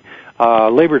holiday,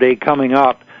 Labor Day coming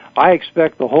up, I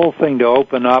expect the whole thing to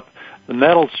open up, the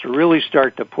metals to really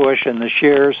start to push, and the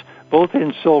shares, both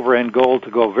in silver and gold,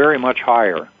 to go very much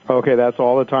higher. Okay, that's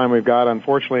all the time we've got,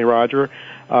 unfortunately, Roger.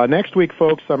 Next week,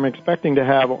 folks, I'm expecting to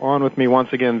have on with me once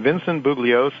again Vincent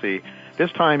Bugliosi.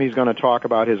 This time he's going to talk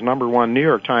about his #1 New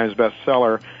York Times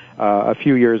bestseller a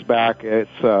few years back.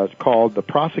 It's called The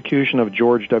Prosecution of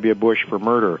George W. Bush for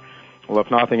Murder. Well, if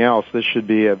nothing else, this should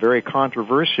be a very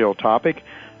controversial topic,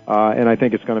 and I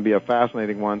think it's going to be a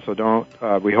fascinating one, so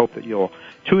we hope that you'll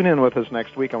tune in with us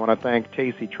next week. I want to thank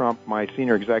Tacey Trump, my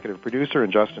senior executive producer,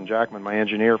 and Justin Jackman, my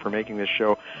engineer, for making this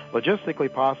show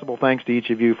logistically possible. Thanks to each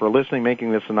of you for listening,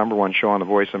 making this the #1 show on the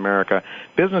Voice America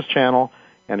Business Channel.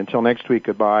 And until next week,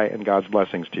 goodbye, and God's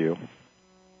blessings to you.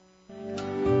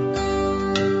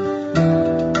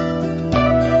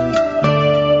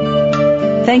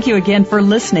 Thank you again for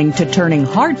listening to Turning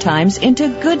Hard Times into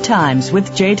Good Times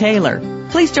with Jay Taylor.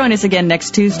 Please join us again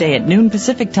next Tuesday at noon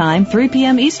Pacific Time, 3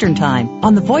 p.m. Eastern Time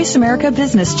on the Voice America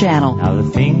Business Channel. Now the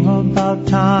thing about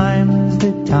time is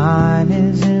that time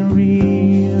isn't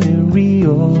really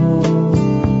real.